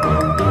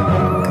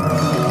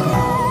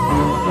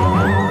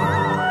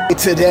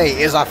 Today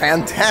is a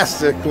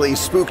fantastically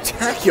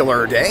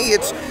spooktacular day.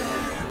 It's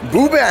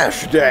Boo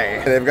Bash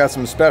Day. They've got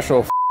some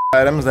special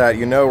items that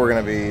you know we're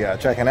going to be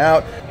checking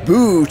out.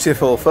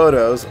 Beautiful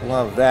photos.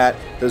 Love that.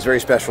 This very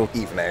special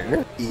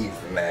evening.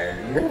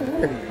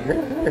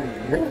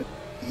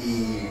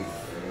 evening.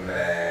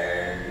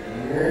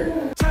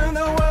 Turn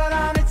the world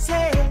on its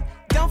head.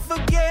 Don't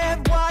forget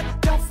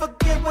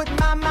what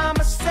my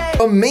mama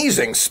said.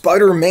 Amazing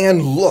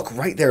Spider-Man look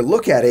right there.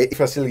 Look at it.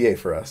 Facilier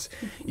for us.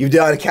 You've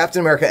done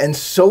Captain America and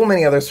so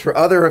many others for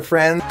other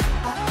friends.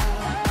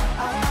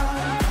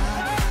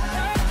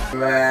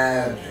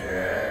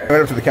 Magic. I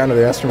went up to the counter,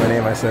 they asked for my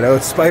name. I said, oh,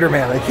 it's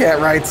Spider-Man. They can't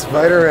write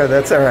Spider-Man.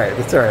 That's all right.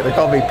 That's all right. They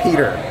called me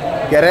Peter.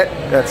 Get it?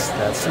 That's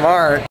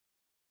smart.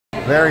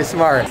 Very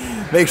smart.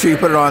 Make sure you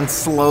put it on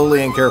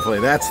slowly and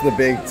carefully. That's the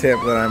big tip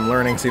that I'm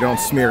learning so you don't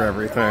smear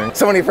everything.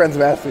 So many friends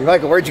have asked me,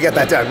 Michael, where'd you get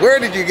that done? Where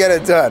did you get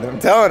it done? I'm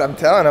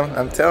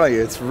telling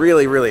you, it's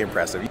really, really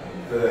impressive.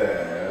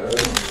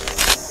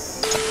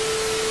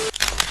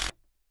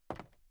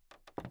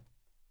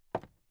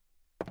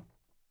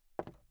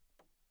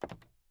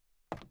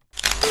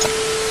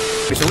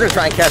 So we're gonna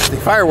try and catch the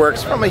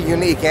fireworks from a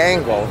unique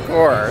angle, of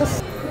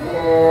course.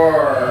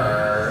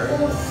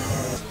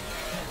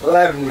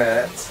 11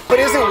 minutes. But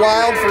is it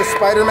wild for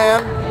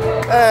Spider-Man?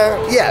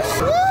 Yes.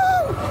 Woo!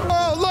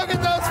 Oh, look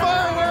at those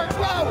fireworks!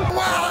 Wow,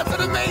 wow, that's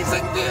an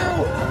amazing view!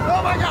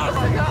 Oh my gosh,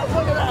 look at that!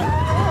 Look at that!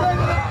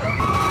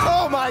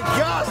 Oh my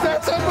gosh,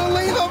 that's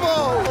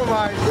unbelievable! Oh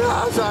my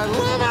gosh, I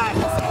love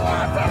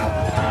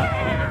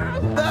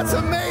it! That's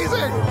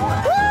amazing!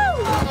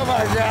 Woo! Oh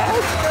my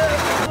gosh!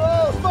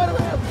 Whoa,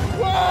 Spider-Man!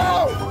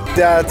 Whoa!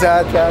 Da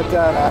da da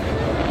da.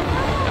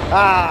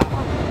 Ah!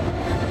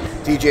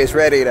 DJ's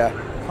ready to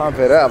pump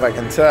it up, I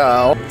can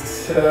tell.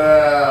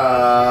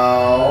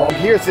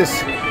 Here's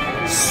this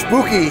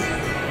spooky,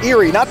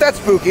 eerie, not that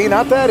spooky,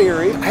 not that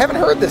eerie. I haven't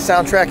heard this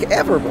soundtrack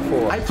ever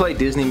before. I play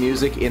Disney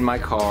music in my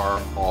car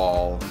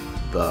all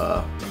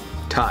the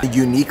time.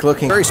 Unique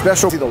looking, very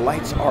special. See, the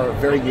lights are a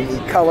very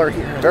unique color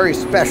here. Very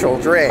special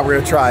drink. We're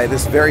gonna try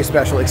this very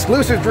special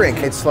exclusive drink.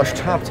 It's slush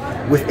topped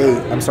with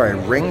a,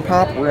 ring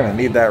pop. We're gonna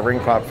need that ring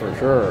pop for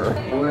sure.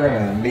 We're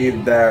gonna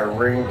need that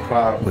ring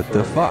pop. What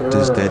the fuck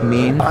does that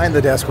mean? Behind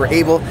the desk, we're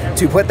able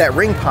to put that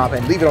ring pop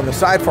and leave it on the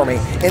side for me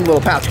in a little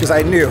pouch because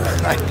I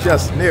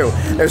just knew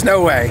there's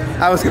no way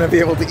I was gonna be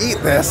able to eat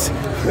this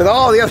with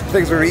all the other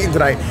things we're eating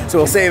tonight. So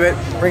we'll save it,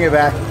 bring it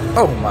back.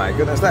 Oh my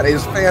goodness, that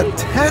is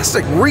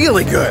fantastic.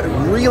 Really good,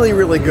 really,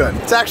 really good.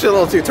 It's actually a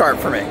little too tart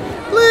for me.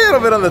 Little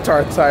bit on the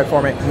tart side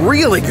for me.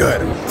 Really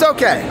good. It's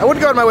okay. I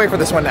wouldn't go out of my way for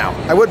this one now.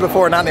 I would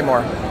before, not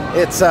anymore.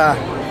 It's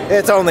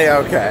only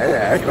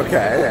okay.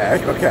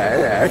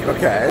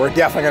 Okay. We're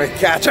definitely gonna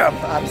catch up.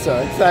 I'm so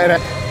excited.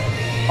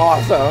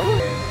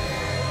 Awesome.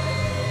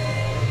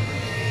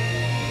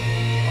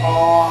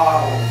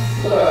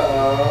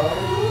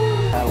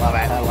 I love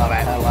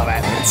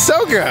it. It's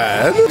so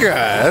good.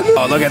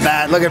 Oh, look at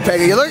that. Look at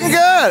Peggy. You're looking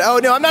good. Oh,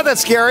 no, I'm not that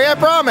scary, I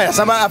promise.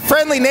 I'm a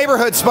friendly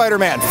neighborhood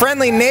Spider-Man.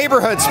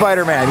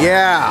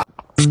 Yeah.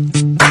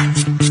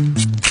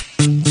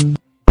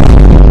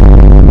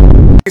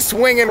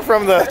 Swinging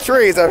from the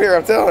trees up here,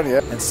 I'm telling you.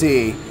 And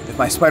see if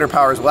my spider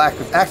powers will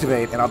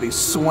activate, and I'll be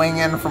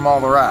swinging from all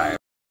the rides.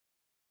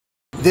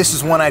 This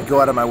is one I'd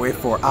go out of my way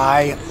for.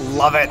 I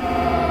love it.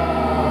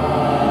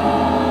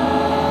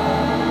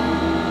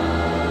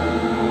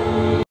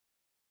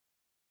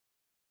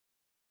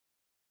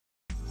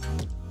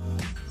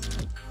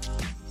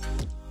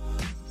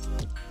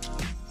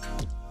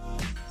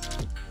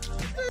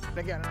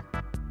 Again.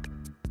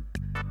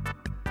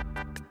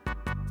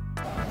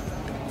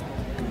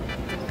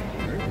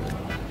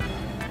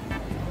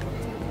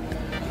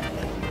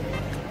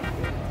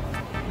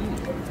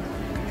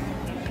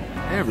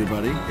 Hey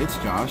everybody, it's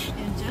Josh.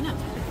 And Jenna.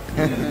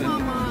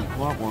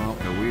 Womp womp.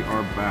 And we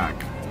are back.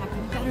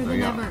 Better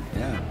than ever.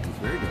 Yeah, it's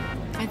very good.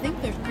 I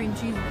think there's cream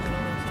cheese in it,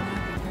 so I'm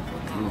not careful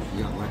with that. Oh,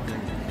 you got like that?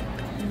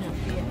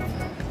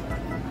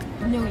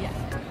 No yet.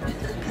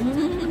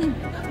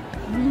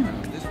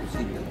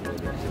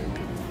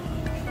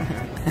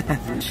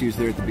 Issues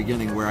there at the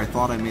beginning where I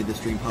thought I made the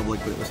stream public,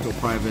 but it was still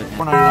private. $4.99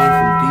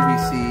 from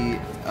DVC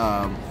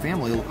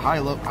family.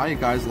 Hi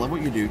guys, love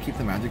what you do. Keep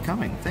the magic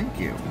coming. Thank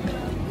you.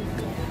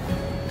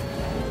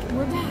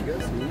 We're back.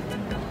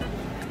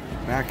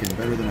 Back and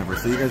better than ever.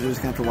 So you guys are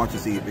just gonna have to watch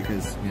us eat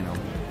because, you know,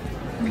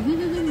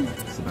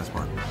 it's the best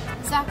part.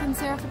 Zach and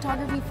Sarah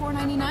Photography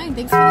 $4.99.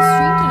 Thanks for the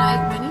stream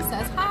tonight. Winnie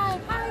says hi.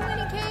 Hi,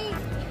 Winnie Kate.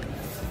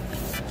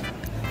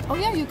 Oh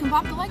yeah, you can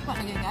pop the like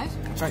button again, guys.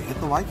 That's right. Hit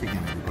the like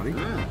again, everybody.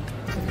 Yeah.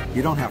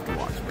 You don't have to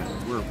watch, but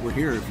we're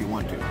here if you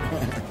want to.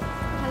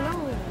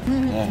 Hello.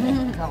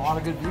 Got a lot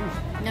of good views.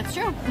 That's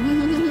true.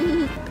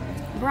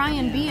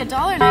 Brian B,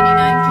 $1.99.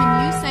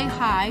 Can you say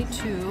hi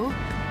to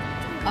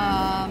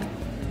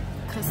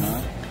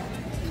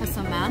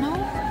Casamano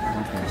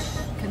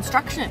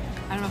Construction?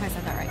 I don't know if I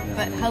said that right,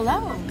 but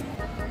hello.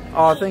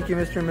 Oh, thank you,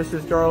 Mr. and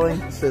Mrs.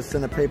 Darling. It says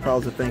send a PayPal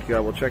as a thank you. I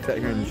will check that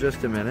here in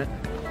just a minute.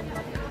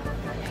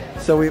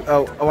 So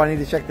I need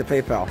to check the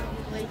PayPal.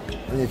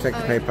 I need to check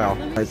the PayPal.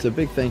 It's a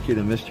big thank you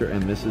to Mr.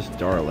 and Mrs.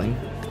 Darling.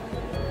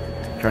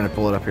 I'm trying to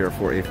pull it up here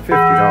for a $50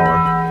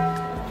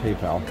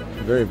 PayPal.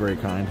 Very, very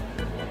kind.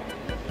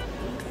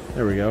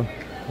 There we go.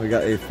 We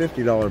got a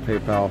 $50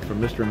 PayPal from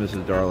Mr. and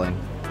Mrs. Darling.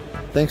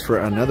 Thanks for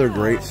another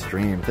great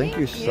stream. Thank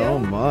you so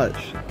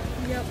much.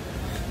 Yep.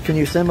 Can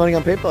you send money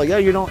on PayPal? Yeah,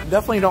 you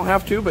definitely don't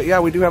have to, but yeah,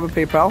 we do have a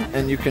PayPal,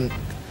 and you can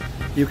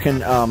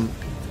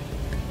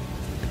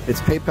it's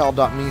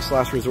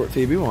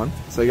paypal.me/ResortTV1.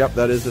 So yep,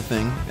 that is the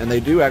thing. And they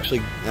do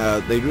actually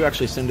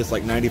send us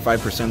like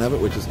 95% of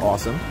it, which is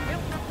awesome.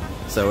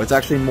 So it's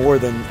actually more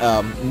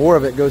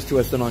of it goes to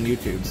us than on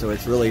YouTube. So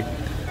it's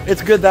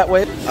good that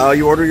way.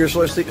 You ordered your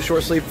short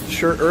sleeve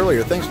shirt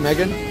earlier. Thanks,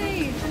 Megan.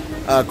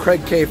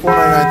 Craig K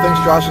 499.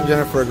 Thanks, Josh and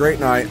Jennifer, for a great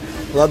night.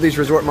 Love these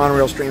Resort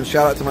Monorail streams.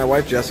 Shout out to my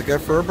wife Jessica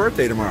for her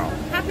birthday tomorrow.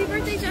 Happy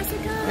birthday,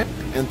 Jessica.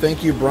 And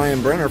thank you,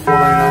 Brian Brenner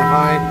 499.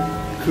 Hi,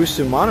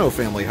 Kusumano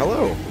family.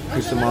 Hello,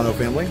 Kusumano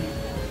family.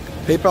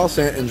 PayPal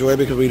sent. Enjoy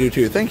because we do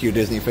too. Thank you,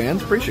 Disney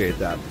fans. Appreciate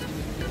that.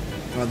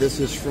 This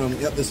is from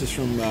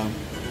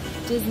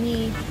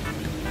Disney.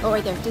 Oh,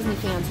 right there, Disney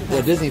fans.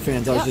 Yeah, Disney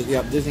fans.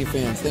 Disney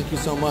fans. Thank you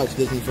so much,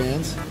 Disney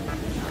fans.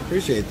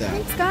 Appreciate that.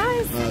 Thanks,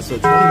 guys. So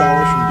 $20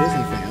 from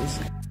Disney fans.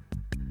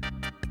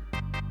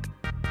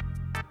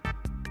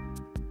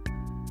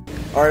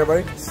 All right,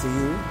 everybody. See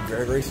you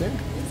very, very soon.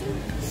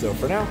 So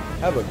for now,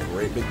 have a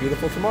great, big,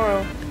 beautiful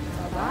tomorrow.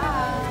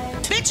 Bye.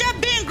 Bitch, I've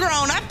been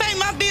grown. I pay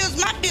my bills.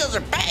 My bills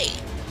are paid.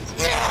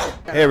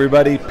 Hey,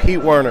 everybody.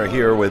 Pete Werner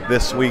here with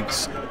this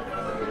week's,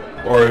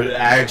 or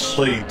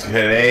actually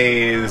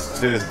today's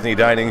Disney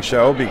Dining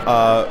Show.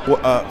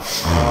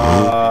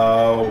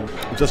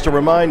 Just a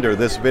reminder,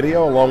 this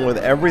video, along with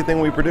everything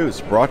we produce,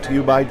 brought to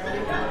you by,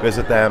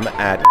 visit them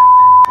at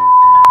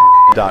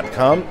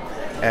 .com.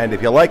 And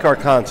if you like our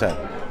content,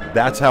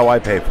 that's how I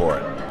pay for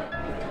it.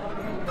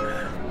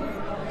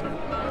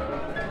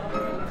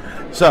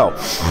 So,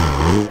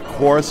 of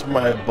course,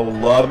 my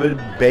beloved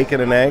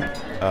bacon and egg.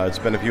 It's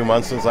been a few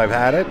months since I've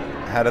had it.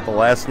 Had it the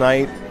last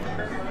night.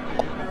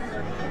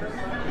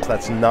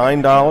 That's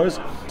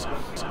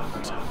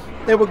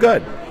 $9. They were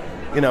good.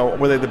 You know,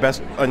 were they the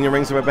best onion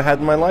rings I've ever had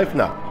in my life?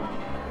 No.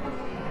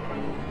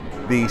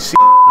 The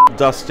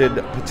dusted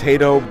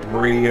potato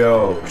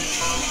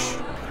brioche.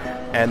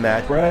 And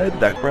that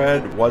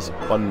bread was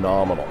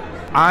phenomenal.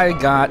 I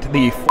got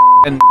the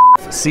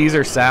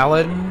Caesar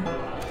salad.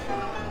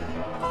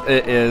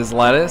 It is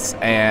lettuce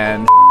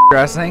and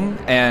dressing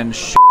and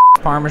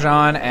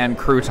Parmesan and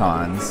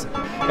croutons.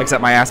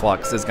 Except my ass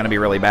flux is going to be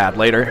really bad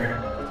later.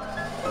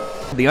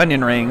 The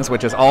onion rings,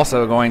 which is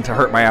also going to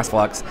hurt my ass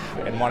flux.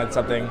 And wanted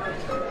something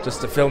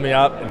just to fill me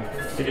up and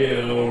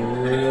feel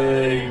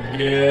really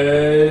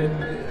good.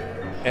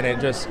 And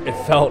it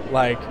felt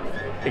like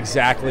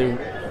exactly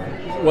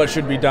what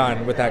should be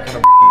done with that kind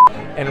of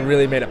and it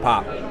really made it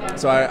pop.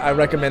 So I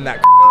recommend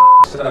that.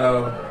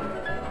 So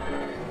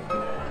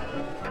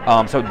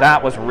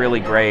that was really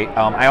great.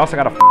 I also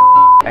got a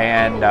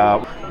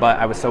but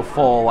I was so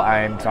full,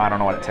 I don't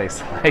know what it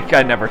tastes like.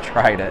 I never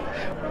tried it.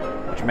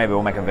 Which maybe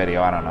we'll make a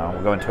video, I don't know.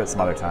 We'll go into it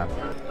some other time.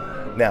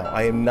 Now,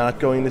 I am not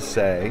going to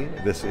say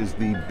this is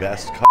the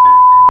best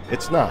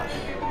it's not.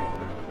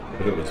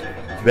 But it was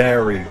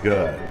very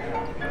good.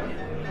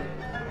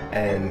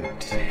 And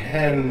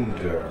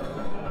tender.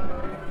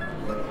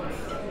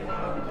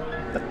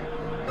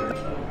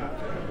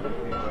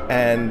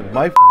 And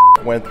my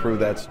went through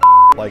that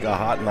like a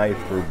hot knife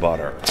through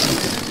butter.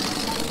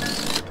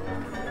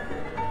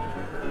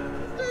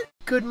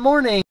 Good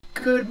morning.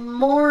 Good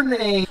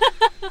morning.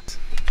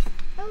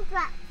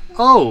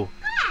 Oh.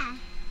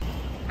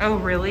 Oh,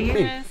 really?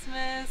 Hey.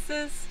 Christmas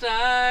is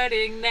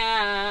starting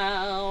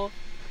now.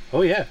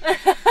 Oh, yeah.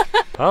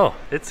 Oh,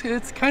 it's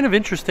kind of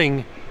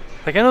interesting.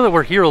 Like, I know that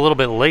we're here a little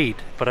bit late,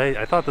 but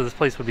I thought that this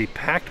place would be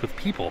packed with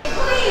people.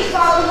 Please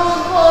welcome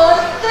on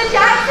board the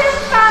Jackson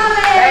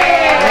family!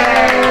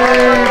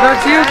 Hey,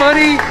 that's you,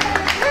 buddy!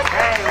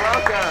 Hey,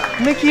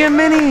 welcome! Mickey and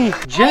Minnie!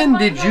 Jen,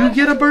 did you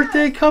get a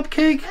birthday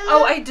cupcake?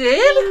 Oh, I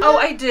did? Oh,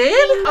 I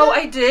did? Oh,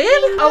 I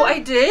did? Oh, I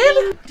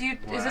did?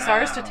 Is this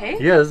ours to take?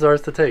 Yeah, this is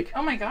ours to take.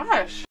 Oh my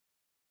gosh.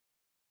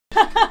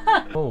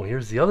 Oh,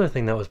 here's the other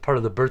thing that was part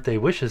of the birthday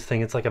wishes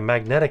thing. It's like a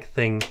magnetic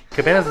thing.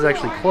 Cabanas is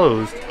actually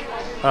closed.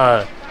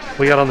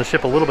 We got on the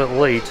ship a little bit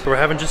late. So we're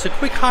having just a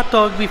quick hot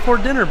dog before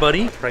dinner,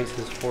 buddy.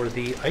 Prices for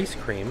the ice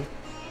cream.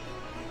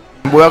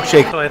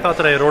 Milkshake. So I thought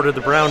that I had ordered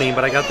the brownie,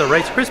 but I got the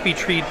Rice Krispie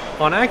treat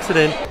on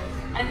accident.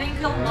 I think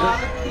a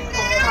lot of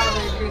people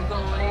probably do go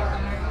later.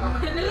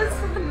 It is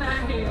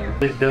nice.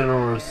 The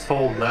dinner was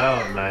sold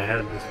out, and I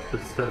had to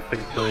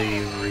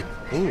specifically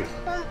Ooh.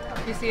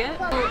 You see it?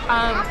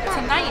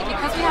 Tonight,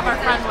 because we have our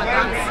friend with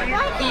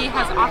us, he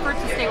has offered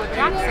to stay with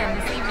Jackson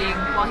this evening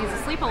while he's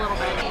asleep a little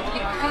bit.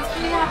 Because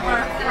we have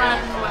our friend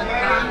with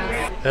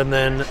us. And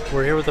then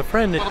we're here with a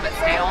friend. A little bit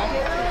stale,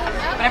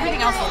 but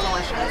everything else is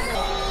delicious.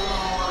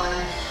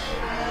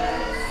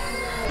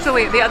 So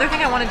wait, the other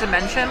thing I wanted to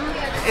mention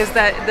is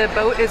that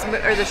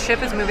the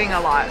ship is moving a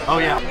lot. Oh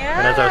yeah.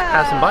 And as I was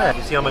passing by,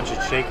 you see how much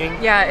it's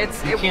shaking? Yeah,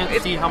 You can't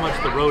see how much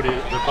the boat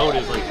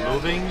is like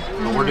moving,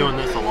 but we're doing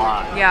this a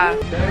lot. Yeah.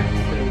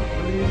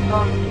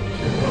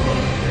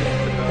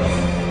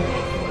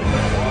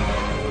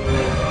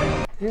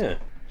 Yeah.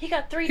 He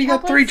got 3 He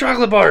got 3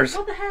 chocolate bars.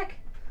 What the heck?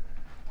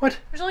 What?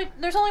 There's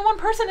only one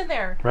person in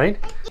there. Right?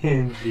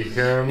 And you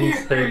hear me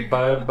say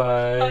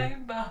bye-bye.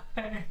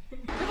 Bye-bye.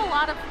 We have a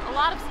lot of,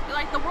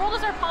 like, the world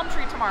is our palm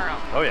tree tomorrow.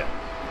 Oh yeah.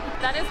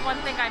 That is one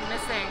thing I'm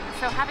missing.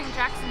 So having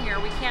Jackson here,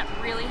 we can't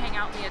really hang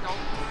out in the adult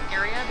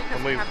area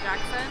because we have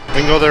Jackson.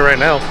 We can go there right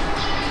now.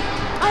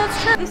 Oh,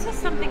 that's true. This is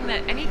something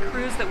that any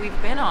cruise that we've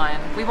been on,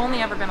 we've only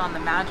ever been on the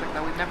Magic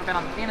though. We've never been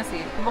on the Fantasy.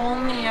 We've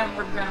only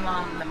ever been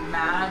on the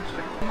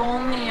Magic. We've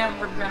only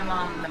ever been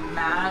on the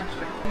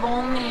Magic. We've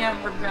only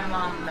ever been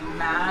on the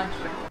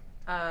Magic.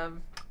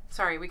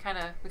 Sorry, we kind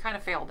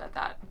of failed at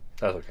that.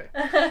 That's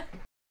okay.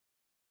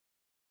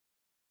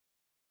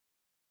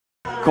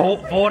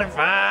 Colt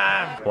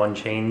 45. One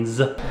chains.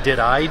 Did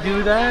I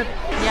do that?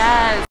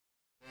 Yes.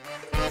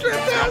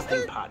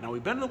 Fantastic. Pot. Now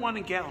we've been to the one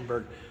in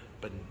Gatlinburg,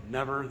 but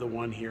never the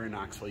one here in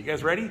Knoxville. You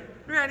guys ready?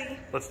 Ready.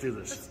 Let's do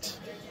this.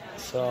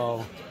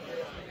 So,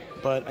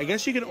 but I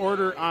guess you can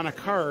order on a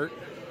cart.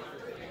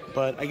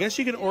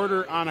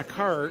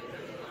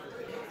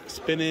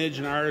 Spinach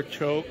and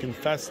artichoke and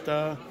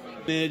festa.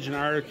 Spinach and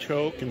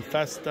artichoke and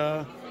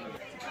festa.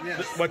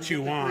 Yes. What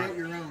you want. Create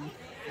your own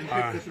and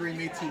pick the 3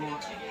 meats you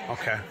want.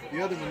 Okay.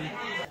 The other one.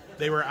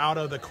 They were out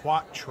of the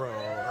Quattro.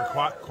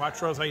 Or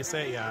Quattro is how you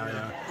say it?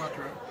 Yeah.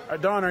 Quattro.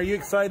 Dawn, are you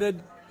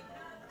excited?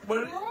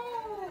 What?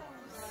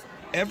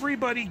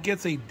 Everybody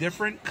gets a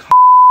different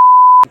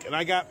and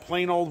I got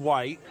plain old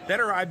white.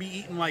 Better I be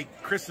eating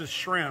like Chris's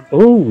shrimp.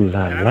 Ooh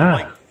la la.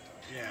 Like,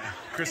 yeah,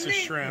 Chris's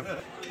shrimp.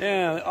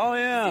 Yeah, oh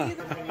yeah.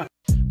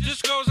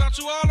 This goes out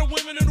to all the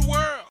women in the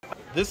world.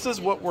 This is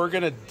what we're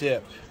gonna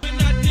dip. When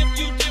I dip,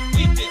 you dip,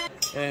 we dip.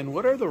 And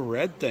what are the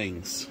red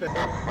things?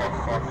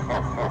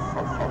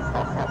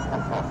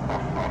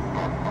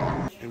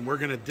 And we're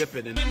gonna dip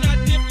it in. When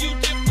I dip, you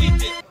dip, we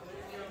dip.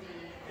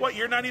 What,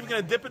 you're not even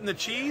gonna dip it in the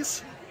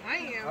cheese? I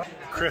am.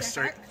 Chris,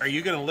 are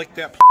you gonna lick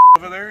that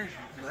over there?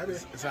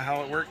 Is that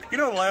how it worked? You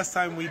know, the last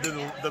time we did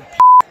the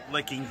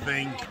licking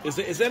thing, is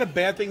that a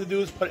bad thing to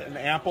do, is put an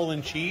apple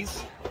in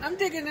cheese? I'm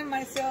digging in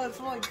my salad. It's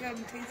really good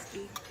and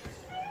tasty.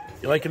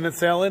 You liking that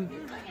salad?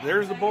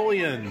 There's the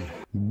bouillon.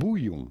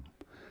 Bouillon.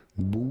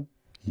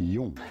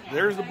 Bouillon.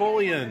 There's the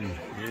bouillon.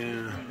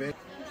 Yeah.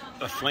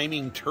 A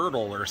flaming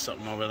turtle or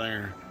something over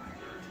there.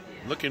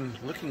 Looking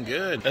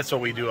good. That's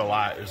what we do a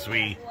lot, is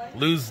we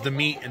lose the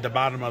meat at the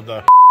bottom of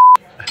the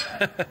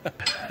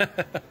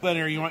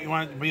Leonard, you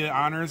want to be the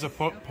honors of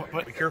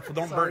be careful,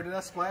 don't burn. Did I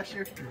splash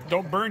you?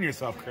 Don't burn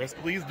yourself, Chris.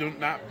 Please do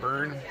not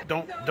burn.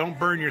 Don't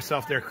burn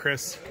yourself there,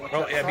 Chris.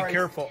 Oh yeah, be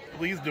careful.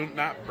 Please do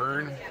not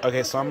burn.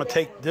 Okay, so I'm gonna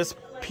take this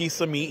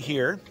piece of meat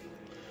here.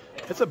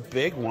 It's a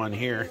big one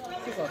here.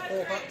 This is a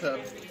full hot tub.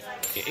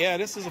 Yeah,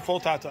 this is a full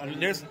hot tub. I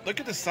mean, look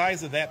at the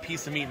size of that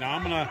piece of meat. Now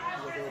I'm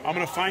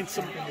gonna find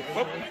some.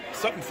 Whoop,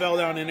 something fell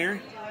down in there.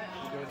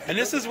 And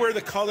this is where the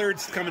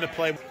colors come into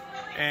play.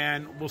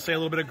 And we'll say a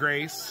little bit of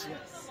grace.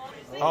 Yes.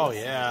 Oh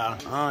yeah.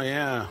 Oh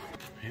yeah.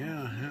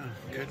 Yeah.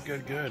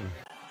 Good.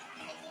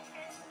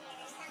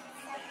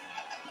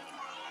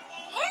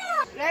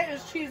 That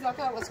is cheese. I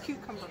thought it was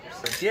cucumbers.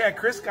 Yeah,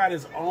 Chris got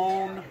his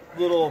own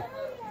little.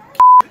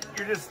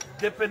 You're just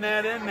dipping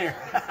that in there.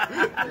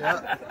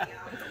 Yeah.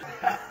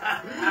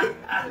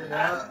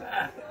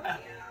 Yeah.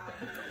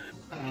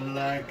 I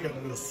like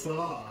the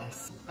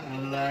sauce.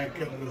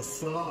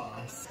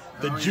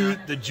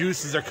 The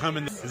juices are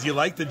coming. Cause you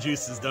like the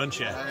juices, don't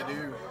you? I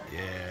do.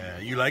 Yeah,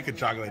 you like the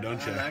chocolate,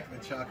 don't you? I like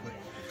the chocolate.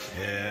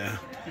 Yeah.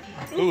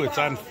 Ooh, it's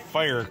on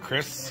fire,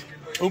 Chris.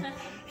 Oop. You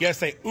gotta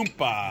say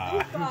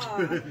oompa.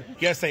 You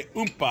gotta say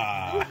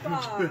oompa.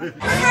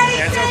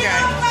 That's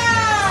okay.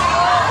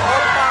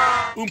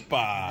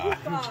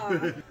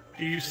 Oompa.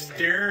 You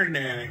staring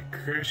at it,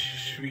 Chris. You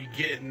should be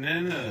getting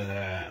into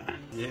that.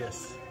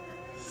 Yes.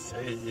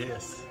 Say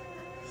yes.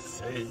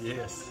 Say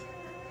yes.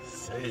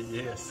 Say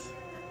yes.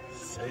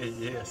 Say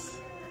yes.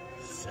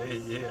 Say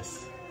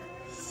yes.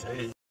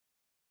 Say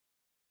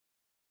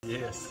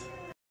yes.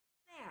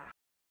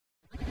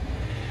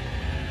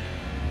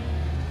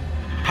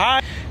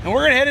 Hi, and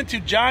we're gonna head into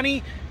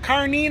Johnny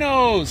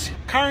Carnino's.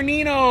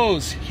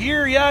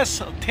 Here, yes,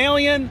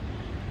 Italian.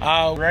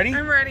 Ready?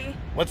 I'm ready.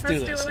 Let's do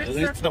this. Let's do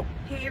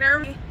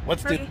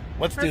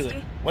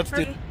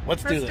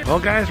this. Well,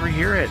 guys, we're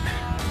here at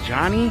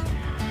Johnny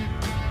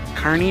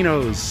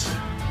Carnino's.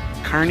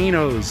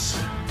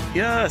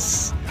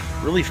 Yes.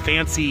 Really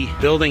fancy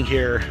building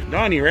here.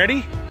 Dawn, you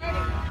ready?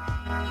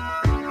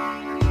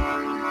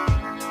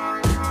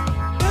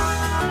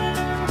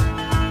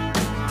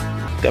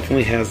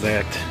 Definitely has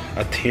that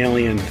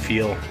Italian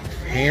feel.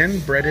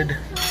 Hand-breaded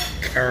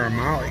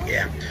caramel,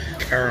 yeah.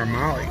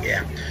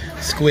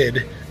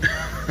 Squid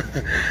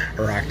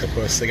or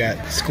octopus. They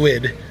got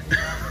squid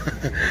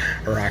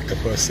or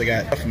octopus. They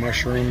got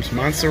mushrooms,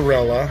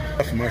 mozzarella.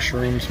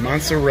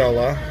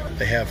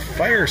 They have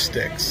fire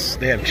sticks.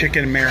 They have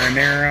chicken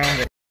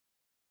marinara.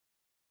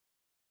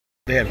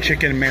 They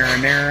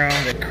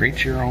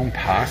create your own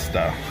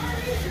pasta.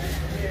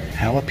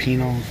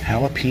 Jalapeno,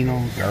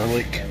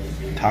 garlic,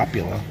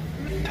 tapiola.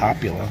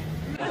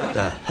 What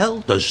the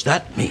hell does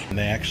that mean? And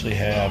they actually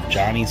have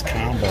Johnny's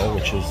combo,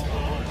 which is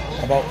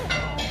about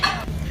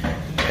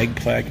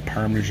eggplant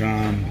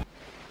parmesan.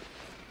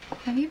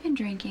 Have you been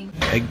drinking?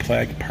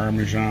 Eggplant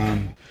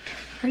parmesan.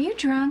 Are you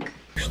drunk?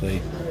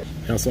 Actually,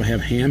 I also have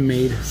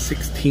handmade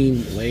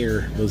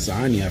 16-layer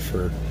lasagna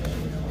for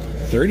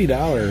 $30.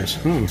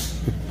 Huh.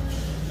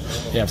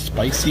 They have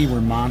spicy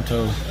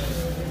Remonto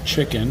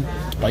chicken,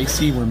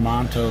 spicy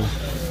Remonto.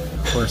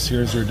 Of course,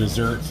 here's their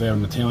desserts. They have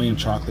an Italian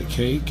chocolate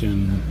cake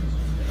and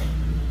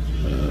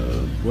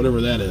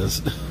whatever that is.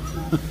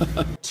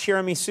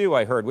 Tiramisu,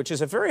 I heard, which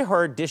is a very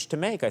hard dish to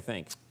make, I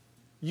think.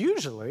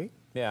 Usually.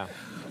 Yeah.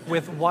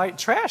 With white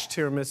trash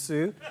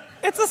tiramisu,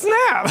 it's a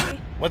snap.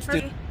 Let's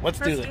do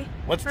that.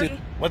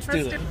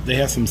 They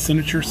have some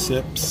signature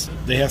sips.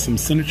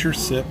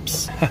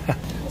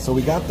 So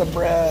we got the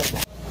bread.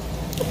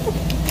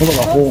 Look at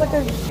the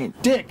whole.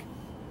 Dick,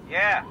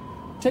 Yeah.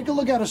 take a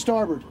look out of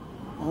starboard.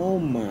 Oh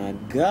my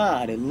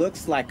God, it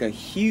looks like a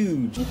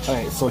huge...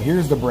 Alright, so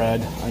here's the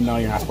bread. I know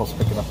you're not supposed to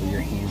pick it up with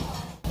your hand.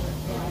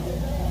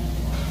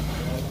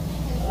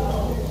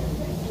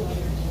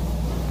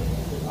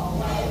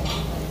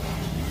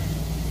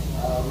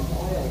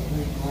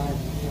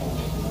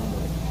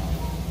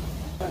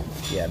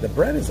 Yeah, the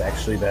bread has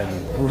actually been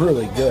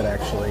really good,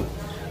 actually.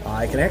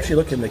 I can actually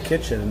look in the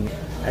kitchen.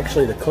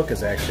 Actually, the cook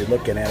is actually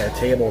looking at our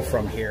table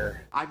from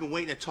here. I've been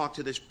waiting to talk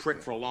to this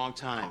prick for a long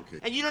time.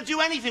 And you don't do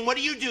anything. What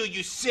do?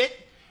 You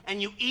sit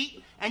and you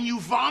eat and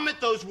you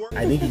vomit those words.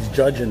 I think he's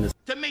judging this.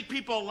 To make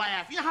people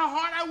laugh. You know how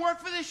hard I work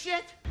for this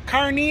shit?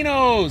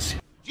 Carninos!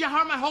 Do you know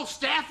how my whole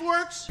staff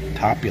works?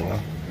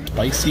 Tapula.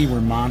 Spicy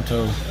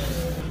Remonto.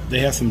 They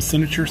have some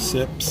signature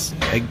sips.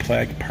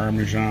 Eggplant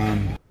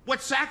parmesan.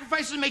 What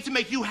sacrifices make to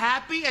make you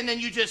happy and then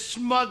you just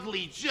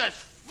smugly just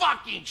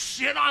fucking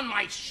shit on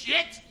my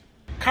shit?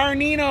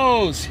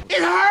 Carninos!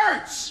 It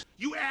hurts!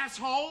 You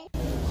asshole!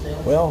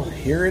 Well,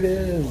 here it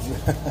is.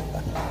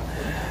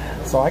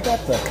 So I got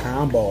the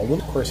combo.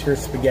 Of course, here's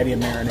spaghetti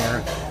and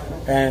marinara.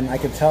 And I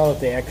can tell that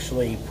they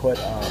actually put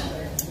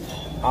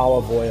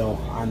olive oil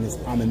on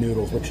the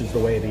noodles, which is the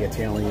way the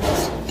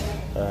Italians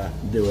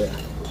do it.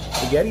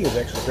 Spaghetti is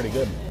actually pretty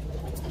good.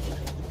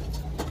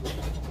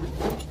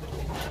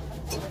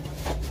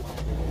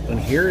 And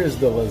here is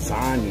the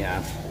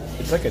lasagna.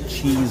 It's like a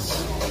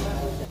cheese.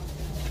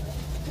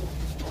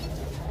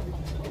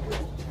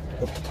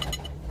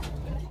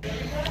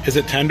 Is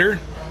it tender?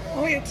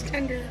 Oh, it's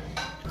tender.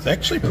 It's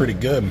actually pretty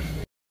good.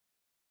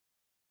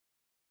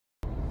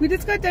 We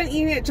just got done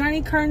eating at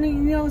Johnny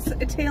Carnino's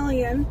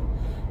Italian,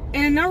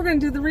 and now we're going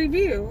to do the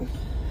review.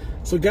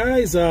 So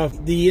guys,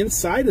 the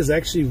inside is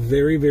actually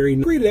very, very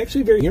great.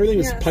 Actually, everything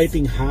is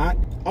piping hot.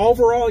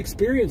 Overall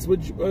experience,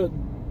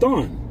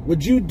 Dawn,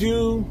 would you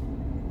do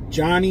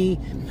Johnny?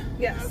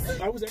 Yes.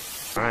 All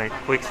right,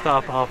 quick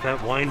stop off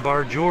at Wine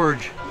Bar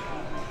George.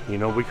 You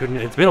know,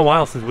 it's been a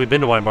while since we've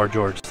been to Wine Bar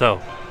George,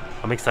 so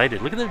I'm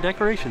excited. Look at their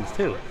decorations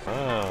too. Oh.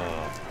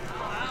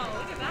 Wow,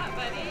 look at that,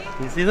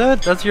 buddy. You see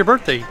that? That's your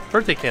birthday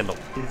candle.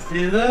 You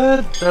see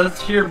that?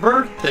 That's your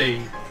birthday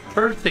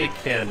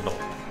candle.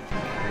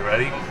 You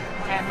ready?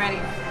 Okay, I'm ready.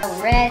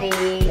 Ready.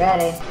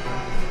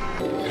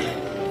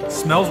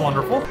 Smells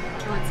wonderful.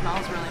 Oh, it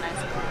smells really nice.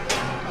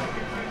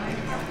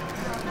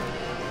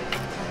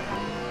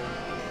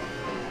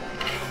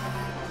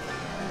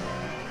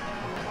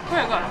 Oh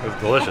my God. It's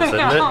delicious, isn't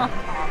it?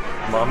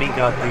 Mommy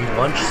got the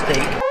lunch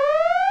steak.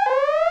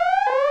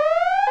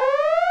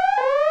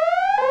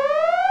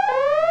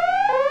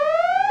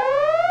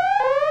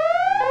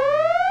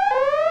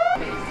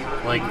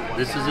 Like,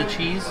 this is a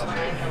cheese,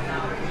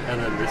 and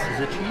then this is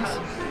a cheese,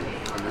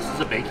 and this is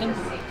a bacon.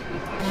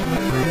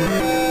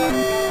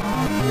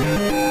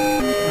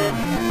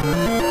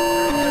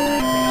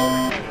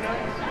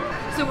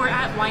 So we're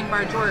at Wine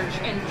Bar George,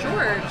 and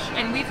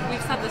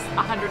we've said this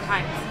 100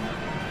 times.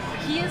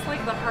 He is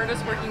like the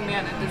hardest working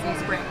man at Disney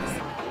Springs.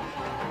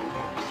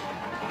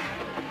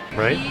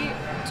 Right?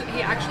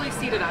 He actually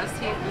seated us.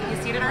 He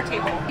seated our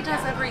table. He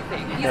does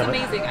everything. He's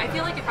amazing. I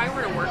feel like if I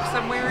were to work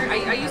somewhere,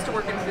 I used to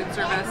work in food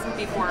service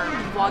before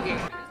vlogging.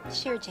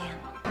 Sure, Jan.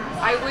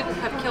 I would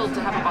have killed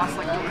to have a boss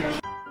like George.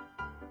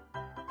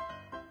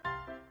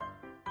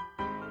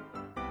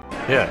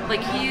 Yeah.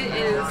 Like, he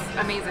is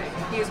amazing.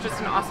 He is just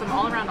an awesome,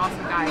 all-around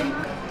awesome guy.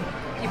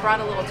 He brought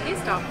a little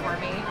taste out for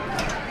me.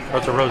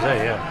 That's a rosé,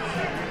 yeah.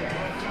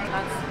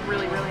 That's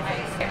really, really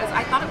nice.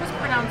 I thought it was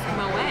pronounced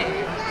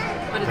Moet,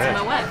 but it's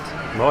Moet.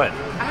 Moet.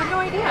 I had no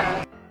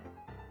idea.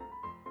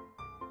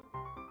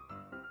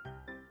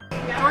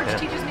 George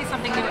teaches me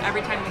something new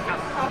every time we come.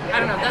 I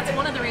don't know, that's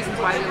one of the reasons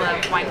why we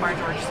love Wine Bar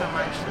George so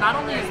much. Not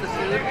only is the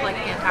food like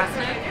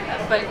fantastic,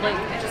 but like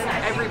just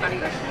everybody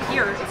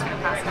here is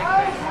fantastic.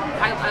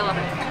 I love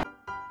it.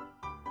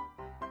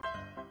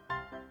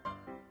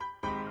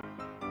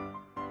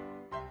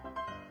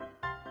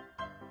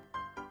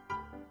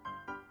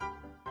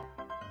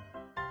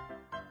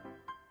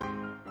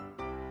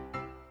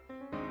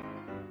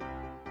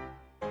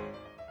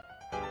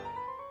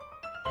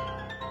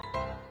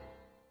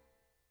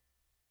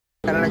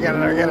 I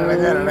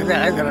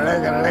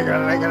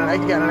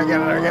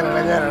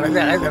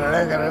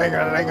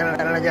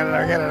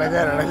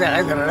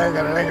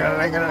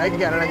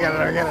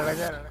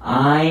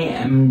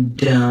am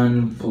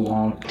done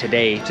vlog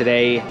today.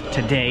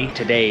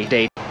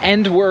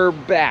 And we're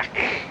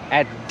back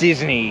at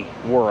Disney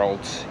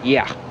World.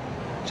 Yeah,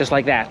 just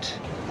like that.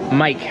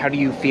 Mike, how do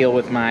you feel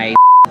with my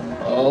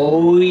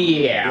oh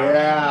yeah.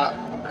 Yeah,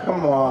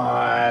 come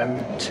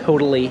on.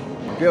 Totally.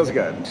 Feels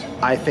good.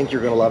 I think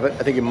you're gonna love it.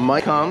 I think it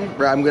might come.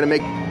 I'm gonna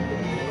make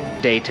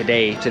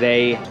Today,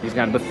 he's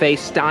got a buffet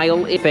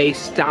style-ish.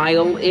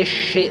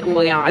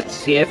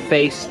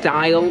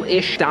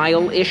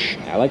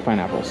 I like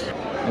pineapples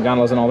and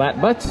gondolas and all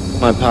that, but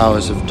my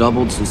powers have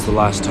doubled since the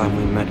last time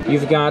we met.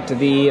 You've got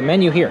the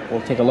menu here.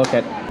 We'll take a look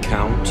at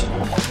count.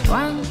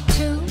 1,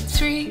 2,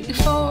 3,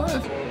 4.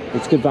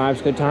 It's good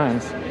vibes, good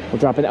times. We'll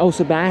drop in. Oh,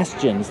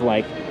 Sebastian's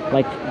like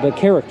the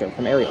character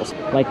from Ariel's.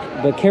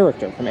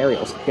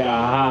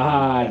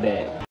 Got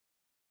it.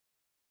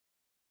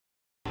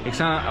 It's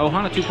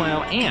Ohana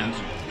 2.0 and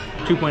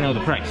 2.0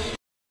 the price.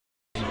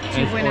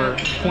 2.0 or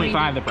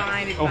 0.5 the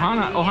price.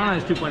 Ohana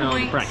is 2.0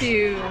 the price.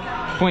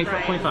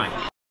 0.5.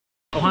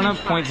 Ohana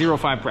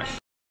 0.05 price.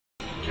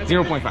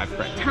 0.5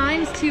 price.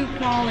 Times 2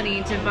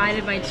 quality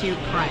divided by 2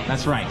 price.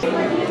 That's right.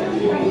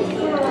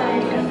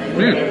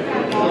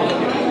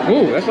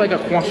 Ooh, that's like a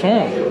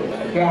croissant.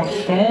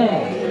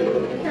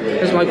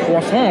 It's like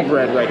croissant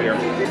bread right here.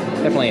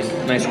 Definitely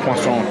a nice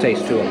croissant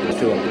taste to them.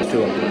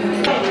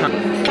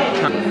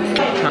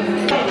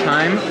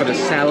 Time for the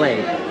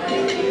salad.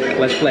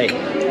 Let's play.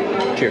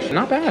 Cheers.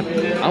 Not bad.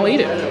 I'll eat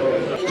it.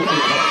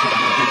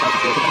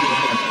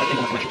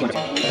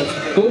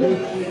 Cool.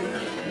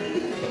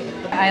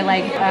 I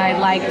liked,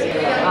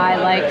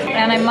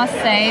 and I must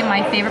say,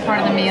 my favorite part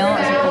of the meal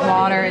is that the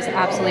water is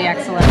absolutely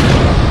excellent.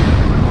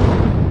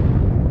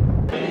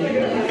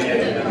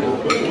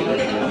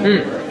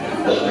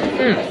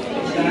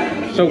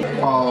 So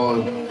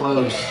followed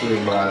closely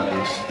by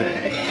the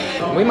steak.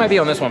 We might be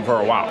on this one for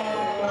a while.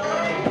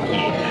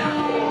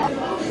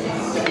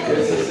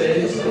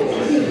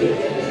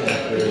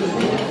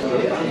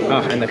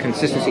 Oh, and the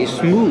consistency is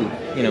smooth.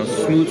 You know,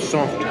 smooth,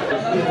 soft.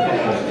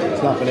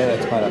 It's not banana,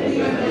 it's pineapple.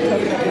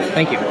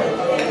 Thank you.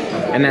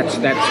 And that's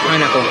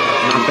pineapple,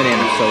 not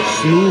banana. So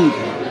smooth,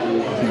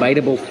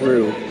 biteable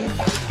through.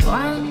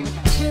 1,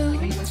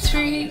 2,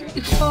 3,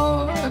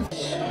 4.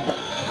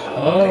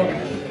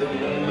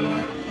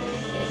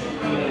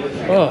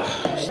 Oh,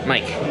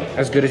 Mike,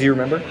 as good as you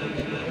remember?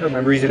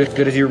 Remember, is it as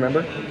good as you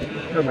remember?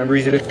 Remember,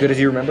 is it as good as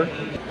you remember?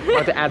 I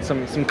have to add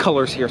some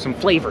colors here, some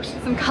flavors.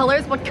 Some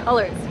colors? What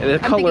colors? The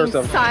colors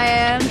of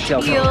cyan,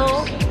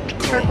 teal,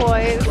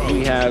 turquoise.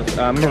 We have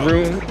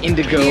maroon,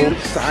 indigo,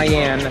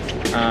 cyan,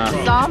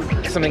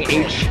 something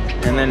H,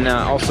 and then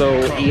also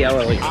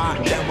ELLE.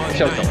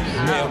 Shell colors.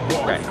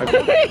 Okay.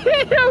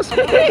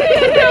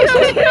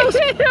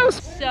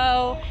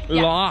 So,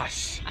 yeah.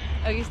 Los.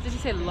 Oh, did you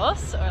say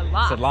Los or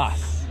Las? I said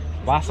Los.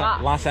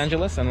 Los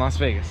Angeles and Las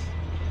Vegas.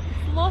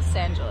 Los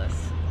Angeles.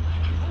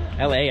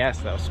 LAS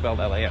though, spelled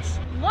LAS.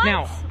 What?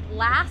 Now,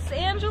 Los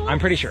Angeles? I'm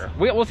pretty sure.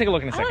 We'll take a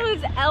look in a second. I thought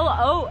it was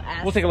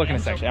LOS. We'll take a look in a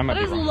second. I might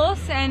be wrong.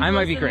 Los Angeles? I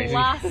might be crazy.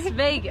 Las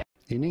Vegas.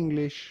 In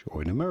English,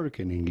 or in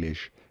American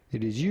English,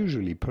 it is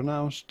usually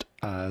pronounced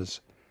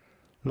as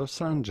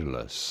Los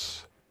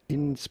Angeles.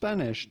 In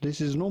Spanish,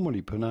 this is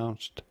normally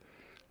pronounced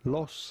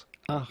Los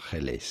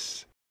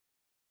Angeles.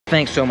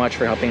 Thanks so much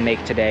for helping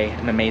make today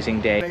an amazing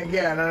day.